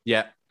fight.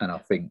 Yeah, and I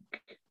think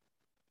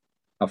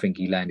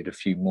he landed a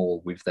few more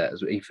with that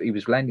as well. He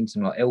was landing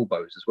some like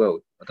elbows as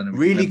well. I don't know.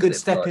 Really good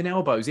stepping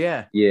elbows.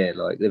 Yeah. Yeah,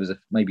 like there was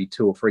maybe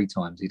 2 or 3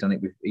 times he done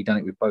it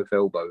with both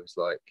elbows.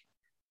 Like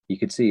you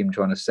could see him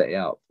trying to set it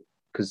up.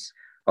 Because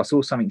I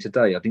saw something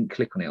today. I didn't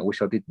click on it. I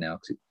wish I did now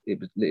because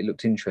it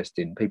looked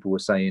interesting. People were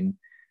saying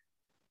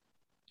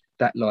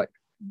that like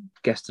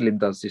Gastelum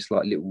does this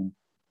like little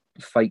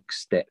fake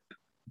step,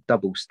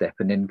 double step,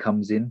 and then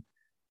comes in.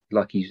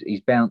 Like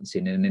he's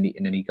bouncing and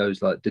then he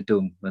goes like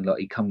da-dum, and like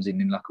he comes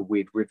in like a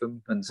weird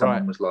rhythm, and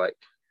someone was like,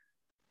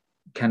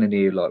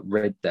 Cannonier like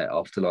read that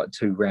after like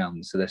 2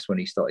 rounds, so that's when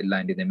he started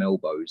landing them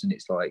elbows, and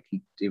it's like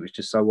it was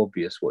just so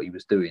obvious what he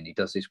was doing. He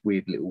does this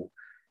weird little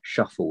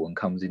shuffle and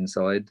comes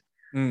inside.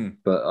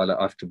 But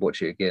I have to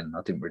watch it again.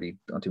 I didn't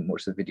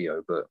watch the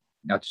video, but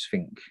I just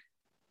think,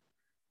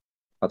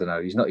 I don't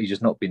know, he's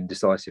just not been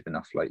decisive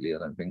enough lately, I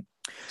don't think,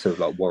 to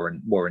like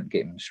warrant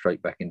getting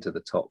straight back into the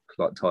top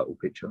like title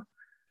picture.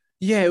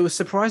 Yeah, it was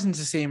surprising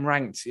to see him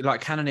ranked,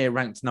 like Cannonier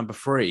ranked number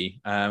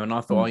 3. And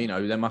I thought,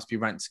 they must be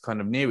ranked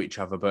kind of near each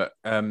other. But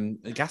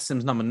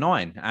Gastelum's number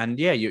 9. And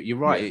yeah, you're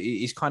right. Yeah.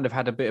 He's kind of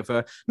had a bit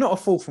of not a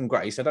fall from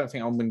grace. I don't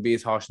think I'm going to be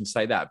as harsh and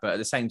say that. But at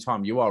the same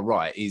time, you are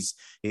right. His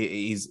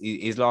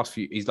last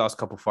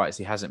couple of fights,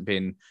 he hasn't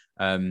been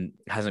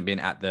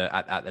at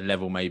the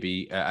level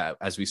maybe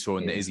as we saw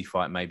in the Izzy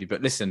fight maybe.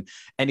 But listen,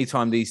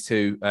 anytime these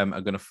two are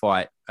going to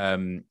fight,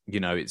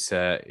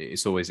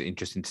 it's always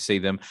interesting to see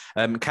them.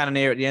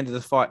 Cannonier at the end of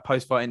the fight,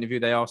 post-fight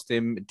interview, they asked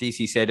him,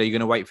 DC said, are you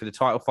going to wait for the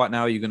title fight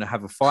now? Are you going to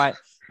have a fight?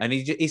 And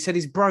he said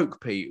he's broke,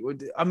 Pete.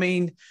 I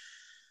mean,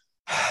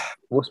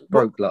 what's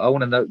broke? Like, I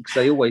want to know,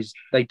 because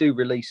they do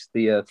release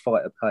the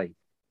fighter pay.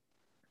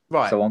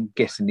 Right. So I'm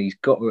guessing he's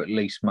got to at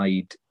least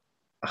made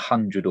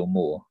 100 or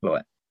more,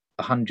 like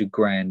 100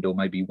 grand or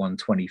maybe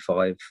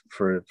 125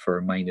 for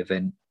a main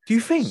event. Do you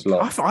think?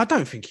 I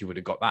don't think he would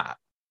have got that.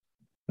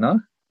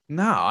 No?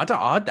 No,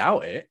 I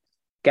doubt it.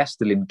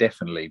 Gastelum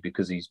definitely,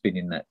 because he's been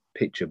in that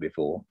picture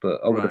before, but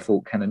I would have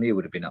thought Cannonier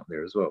would have been up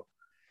there as well.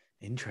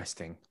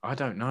 Interesting. I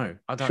don't know.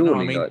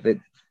 Surely, know. I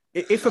mean,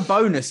 if a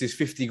bonus is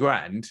 50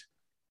 grand,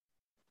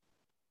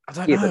 I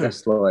don't know. Yeah, but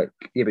that's like,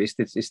 but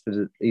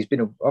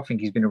I think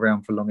he's been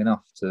around for long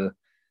enough to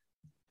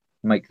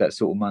make that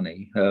sort of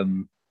money.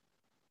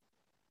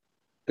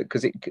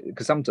 Because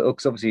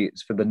obviously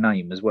it's for the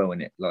name as well,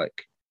 isn't it?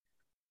 Like,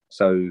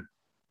 so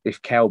if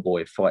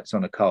Cowboy fights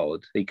on a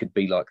card, he could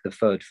be like the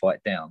 3rd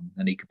fight down,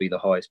 and he could be the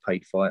highest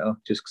paid fighter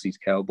just because he's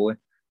Cowboy.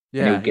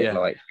 Yeah, and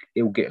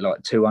he'll get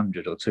like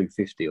 200 or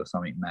 250 or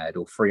something mad,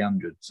 or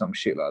 300, some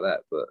shit like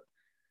that. But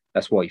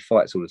that's why he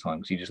fights all the time,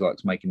 because he just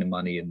likes making the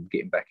money and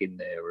getting back in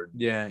there. And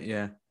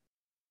yeah.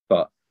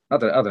 But I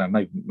don't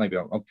know. Maybe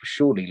I'm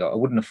surely, like, I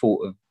wouldn't have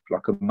thought of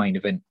like a main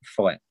event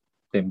fight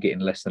them getting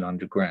less than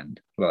 100 grand.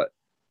 Like,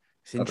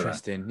 it's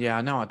interesting. Yeah,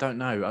 I know. I don't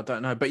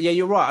know. But yeah,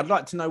 you're right. I'd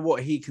like to know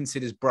what he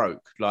considers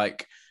broke.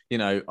 Like,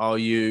 are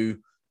you,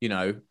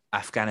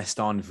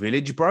 Afghanistan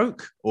village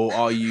broke, or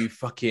are you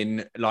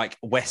fucking like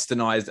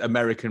westernized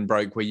American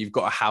broke where you've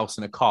got a house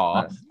and a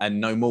car and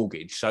no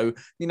mortgage? So,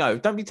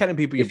 don't be telling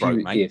people you're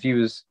broke, mate. Yeah,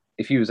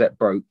 if you was that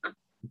broke,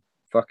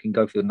 fucking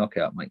go for the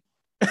knockout, mate.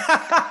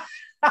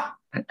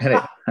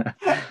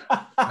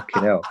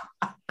 Fucking hell.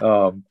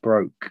 Oh,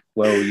 broke.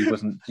 Well, you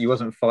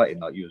wasn't fighting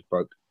like you was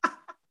broke.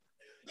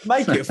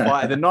 Make it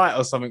fight of the night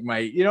or something,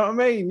 mate. You know what I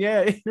mean?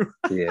 Yeah.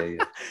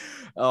 Yeah.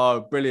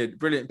 Oh, brilliant.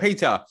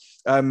 Peter,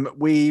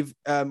 we're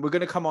going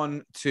to come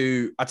on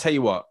to, I tell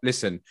you what,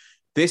 listen,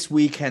 this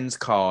weekend's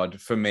card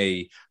for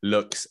me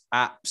looks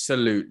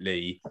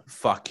absolutely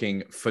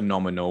fucking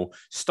phenomenal.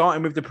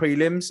 Starting with the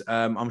prelims,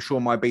 I'm sure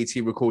my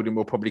BT recording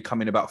will probably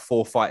come in about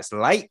 4 fights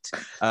late.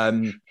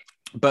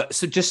 But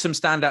so just some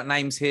standout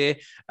names here.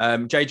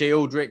 JJ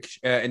Aldrich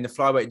in the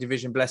flyweight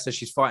division, bless her,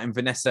 she's fighting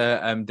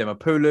Vanessa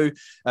Demopulu.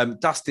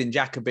 Dustin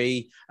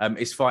Jacoby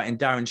is fighting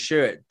Darren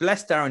Stewart.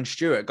 Bless Darren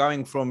Stewart,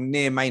 going from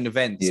near main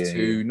events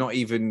to not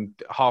even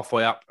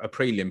halfway up a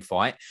prelim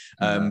fight.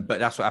 But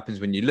that's what happens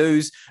when you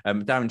lose.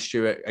 Darren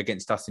Stewart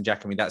against Dustin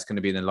Jacoby, that's going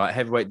to be in the light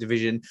heavyweight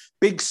division.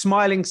 Big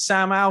smiling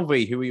Sam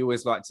Alvey, who we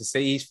always like to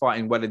see. He's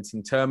fighting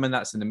Wellington Turman.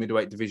 That's in the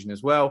middleweight division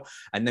as well.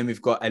 And then we've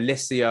got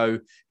Alessio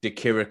De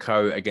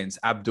Chirico against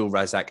Abdul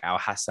Razak Al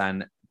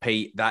Hassan.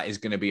 Pete, that is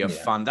going to be a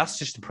fun. That's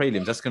just the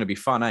prelims. That's going to be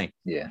fun, eh?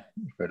 Yeah,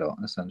 right on.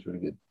 That sounds really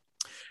good.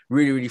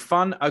 Really, really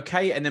fun.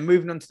 Okay, and then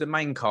moving on to the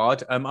main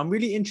card. I'm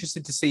really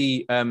interested to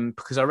see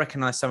because I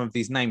recognise some of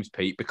these names,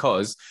 Pete,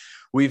 because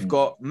we've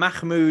got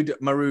Mahmoud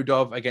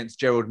Marudov against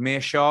Gerald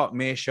Meerschaert.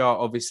 Meerschaert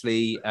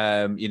obviously,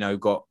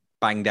 got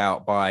banged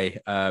out by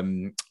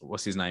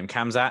what's his name,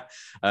 Khamzat.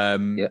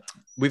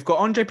 We've got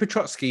Andre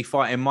Petrotsky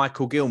fighting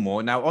Michael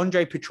Gilmore. Now,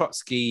 Andre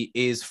Petrotsky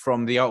is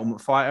from The Ultimate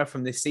Fighter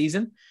from this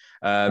season.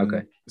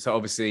 So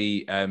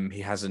obviously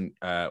he hasn't,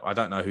 I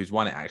don't know who's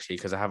won it actually,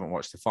 because I haven't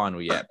watched the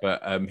final yet,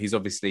 but he's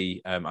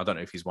obviously, I don't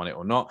know if he's won it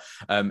or not.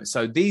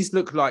 So these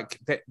look like,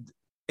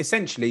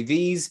 essentially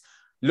these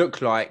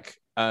look like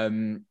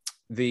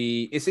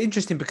it's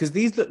interesting because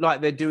these look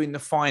like they're doing the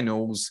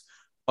finals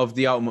of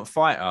The Ultimate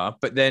Fighter,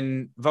 but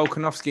then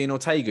Volkanovski and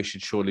Ortega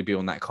should surely be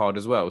on that card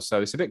as well.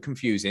 So it's a bit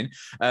confusing.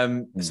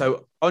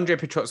 So Andre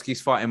Petrotsky's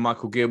fighting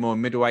Michael Gilmore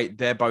in middleweight.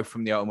 They're both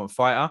from The Ultimate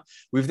Fighter.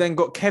 We've then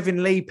got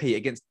Kevin Lee, Pete,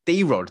 against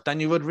D-Rod,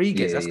 Daniel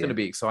Rodriguez. That's going to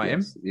be exciting.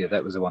 Yes. Yeah,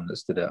 that was the one that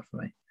stood out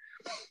for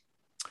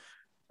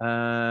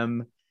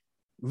me.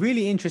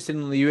 Really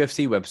interesting on the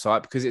UFC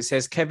website because it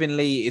says Kevin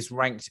Lee is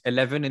ranked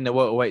 11 in the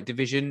welterweight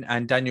division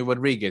and Daniel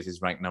Rodriguez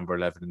is ranked number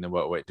 11 in the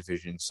welterweight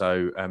division.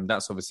 So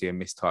that's obviously a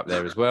mistype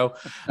there as well.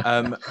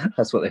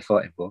 That's what they're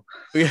fighting for.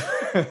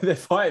 They're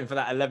fighting for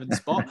that 11th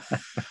spot.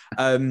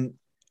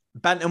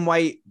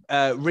 Bantamweight,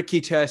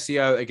 Ricky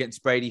Tercio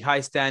against Brady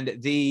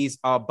Highstand. These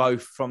are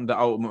both from the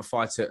Ultimate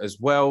Fighter as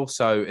well.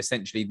 So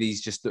essentially,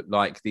 these just look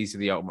like these are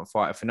the Ultimate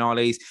Fighter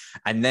finales.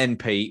 And then,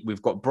 Pete,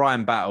 we've got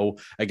Brian Battle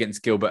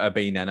against Gilbert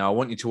Urbina. Now, I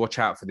want you to watch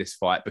out for this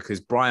fight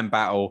because Brian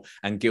Battle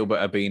and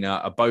Gilbert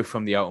Urbina are both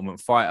from the Ultimate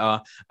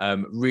Fighter.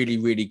 Really,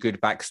 really good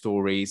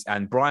backstories.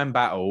 And Brian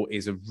Battle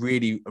is a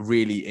really,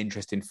 really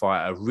interesting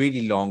fighter,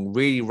 really long,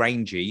 really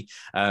rangy.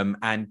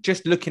 And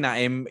just looking at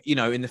him, you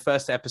know, in the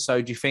first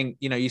episode, you think,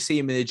 you know, you see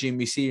him in the gym,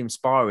 you see him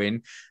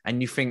sparring,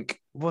 and you think,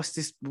 what's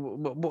this?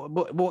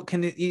 What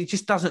can it? He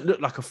just doesn't look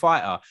like a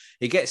fighter.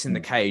 He gets in the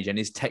cage, and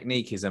his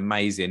technique is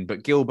amazing.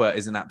 But Gilbert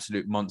is an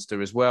absolute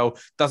monster as well.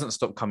 Doesn't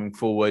stop coming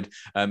forward.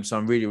 So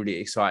I'm really, really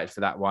excited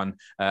for that one,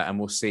 and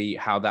we'll see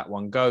how that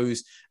one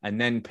goes.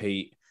 And then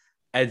Pete,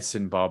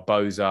 Edson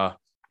Barboza,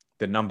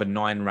 the number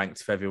 9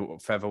 ranked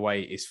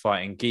featherweight, is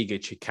fighting Giga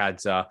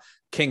Chikadze,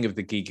 king of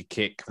the Giga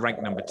kick,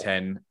 ranked number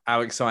 10.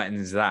 How exciting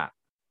is that?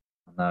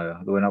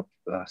 No, going up,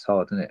 that's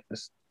hard, isn't it?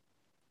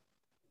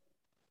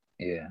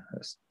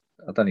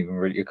 I don't even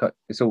really.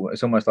 It's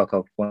almost like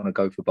I want to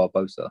go for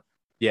Barboza.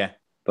 Yeah,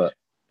 but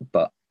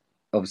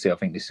obviously I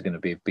think this is going to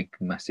be a big,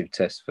 massive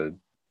test for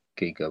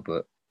Giga.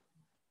 But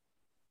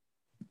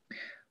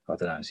I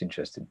don't know. It's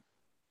interesting.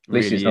 At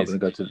least it's not going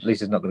to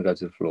go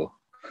to the floor.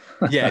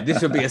 Yeah,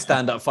 this will be a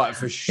stand-up fight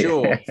for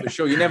sure. For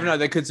sure. You never know.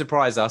 They could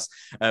surprise us,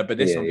 but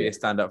this will be a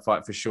stand-up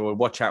fight for sure.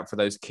 Watch out for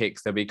those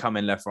kicks. They'll be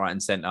coming left, right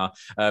and centre.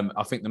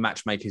 I think the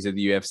matchmakers of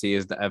the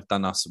UFC have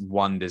done us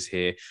wonders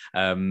here.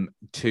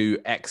 2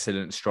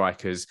 excellent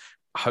strikers.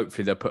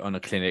 Hopefully they'll put on a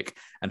clinic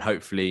and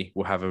hopefully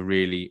we'll have a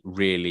really,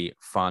 really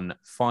fun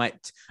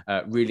fight.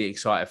 Really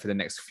excited for the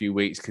next few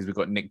weeks because we've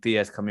got Nick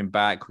Diaz coming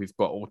back. We've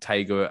got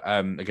Ortega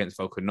against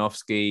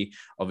Volkanovski.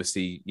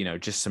 Obviously, you know,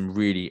 just some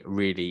really,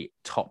 really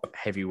top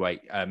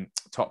heavyweight,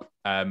 top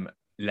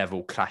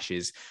level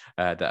clashes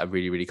that are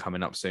really, really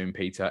coming up soon,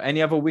 Peter.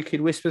 Any other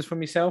wicked whispers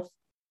from yourself?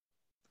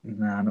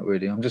 No, not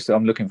really. I'm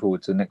looking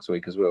forward to next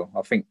week as well.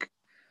 I think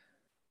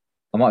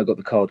I might have got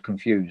the card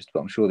confused,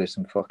 but I'm sure there's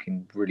some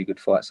fucking really good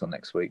fights on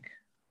next week.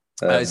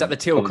 Is that the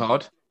Till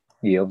card?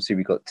 Yeah, obviously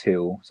we got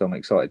Till, so I'm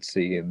excited to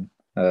see him.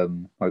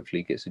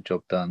 Hopefully he gets the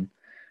job done.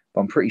 But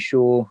I'm pretty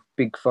sure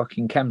big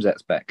fucking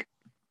Khamzat's back.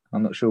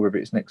 I'm not sure whether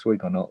it's next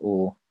week or not,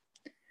 or...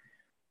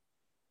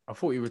 I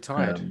thought he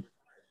retired.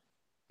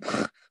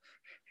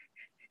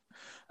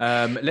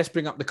 Let's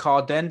bring up the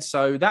card then.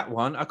 So that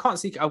one, I can't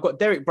see. I've got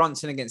Derek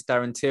Brunson against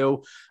Darren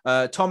Till.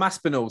 Tom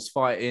Aspinall's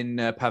fighting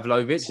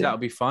Pavlovich. That'll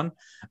be fun.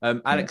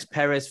 Alex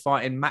Perez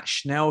fighting Matt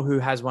Schnell, who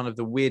has one of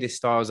the weirdest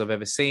styles I've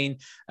ever seen.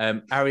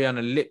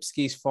 Ariana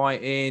Lipski's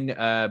fighting.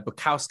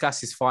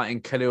 Bukauskas is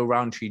fighting Khalil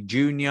Roundtree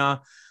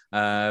Jr.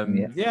 I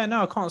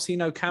can't see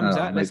no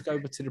Khamzat. Let's go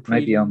over to the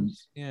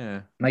prelims.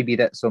 Maybe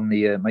that's on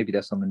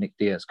the Nick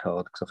Diaz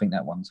card because I think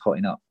that one's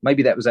hotting up.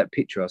 Maybe that was that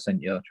picture I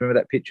sent you. Do you remember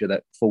that picture,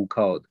 that full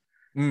card?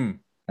 And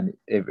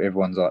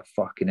everyone's like,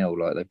 fucking hell,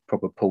 like they've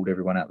proper pulled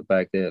everyone out the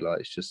bag there. Like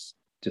it's just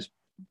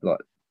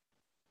like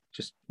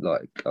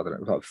I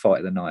don't know, like fight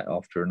of the night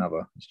after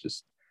another.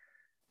 It's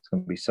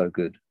going to be so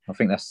good. I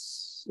think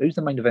who's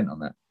the main event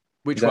on that?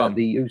 Which one?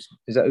 Is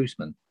that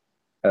Usman?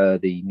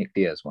 The Nick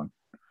Diaz one.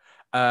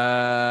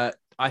 I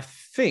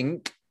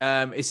think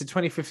it's the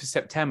 25th of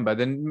September.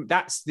 Then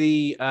that's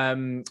the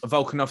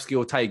Volkanovski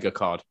Ortega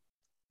card.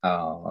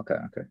 Oh, okay.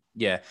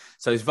 Yeah.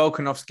 So it's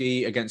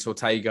Volkanovski against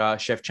Ortega,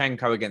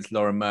 Shevchenko against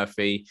Lauren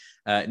Murphy,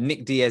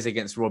 Nick Diaz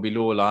against Robbie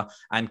Lawler,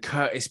 and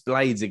Curtis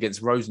Blades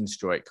against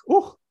Rosenstruik.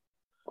 Oh,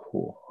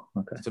 cool.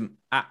 Okay. Some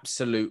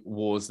absolute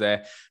wars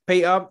there.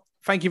 Peter,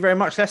 thank you very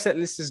much. Let's let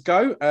listeners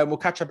go. We'll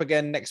catch up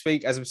again next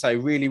week. As I say,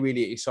 really,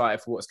 really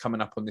excited for what's coming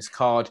up on this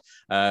card.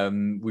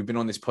 We've been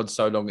on this pod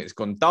so long, it's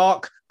gone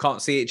dark.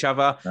 Can't see each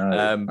other.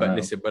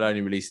 Listen, we're only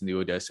releasing the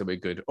audio, so we're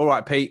good. All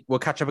right, Pete, we'll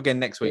catch up again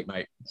next week,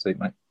 mate. Sweet,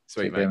 mate.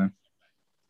 Sweet, mate.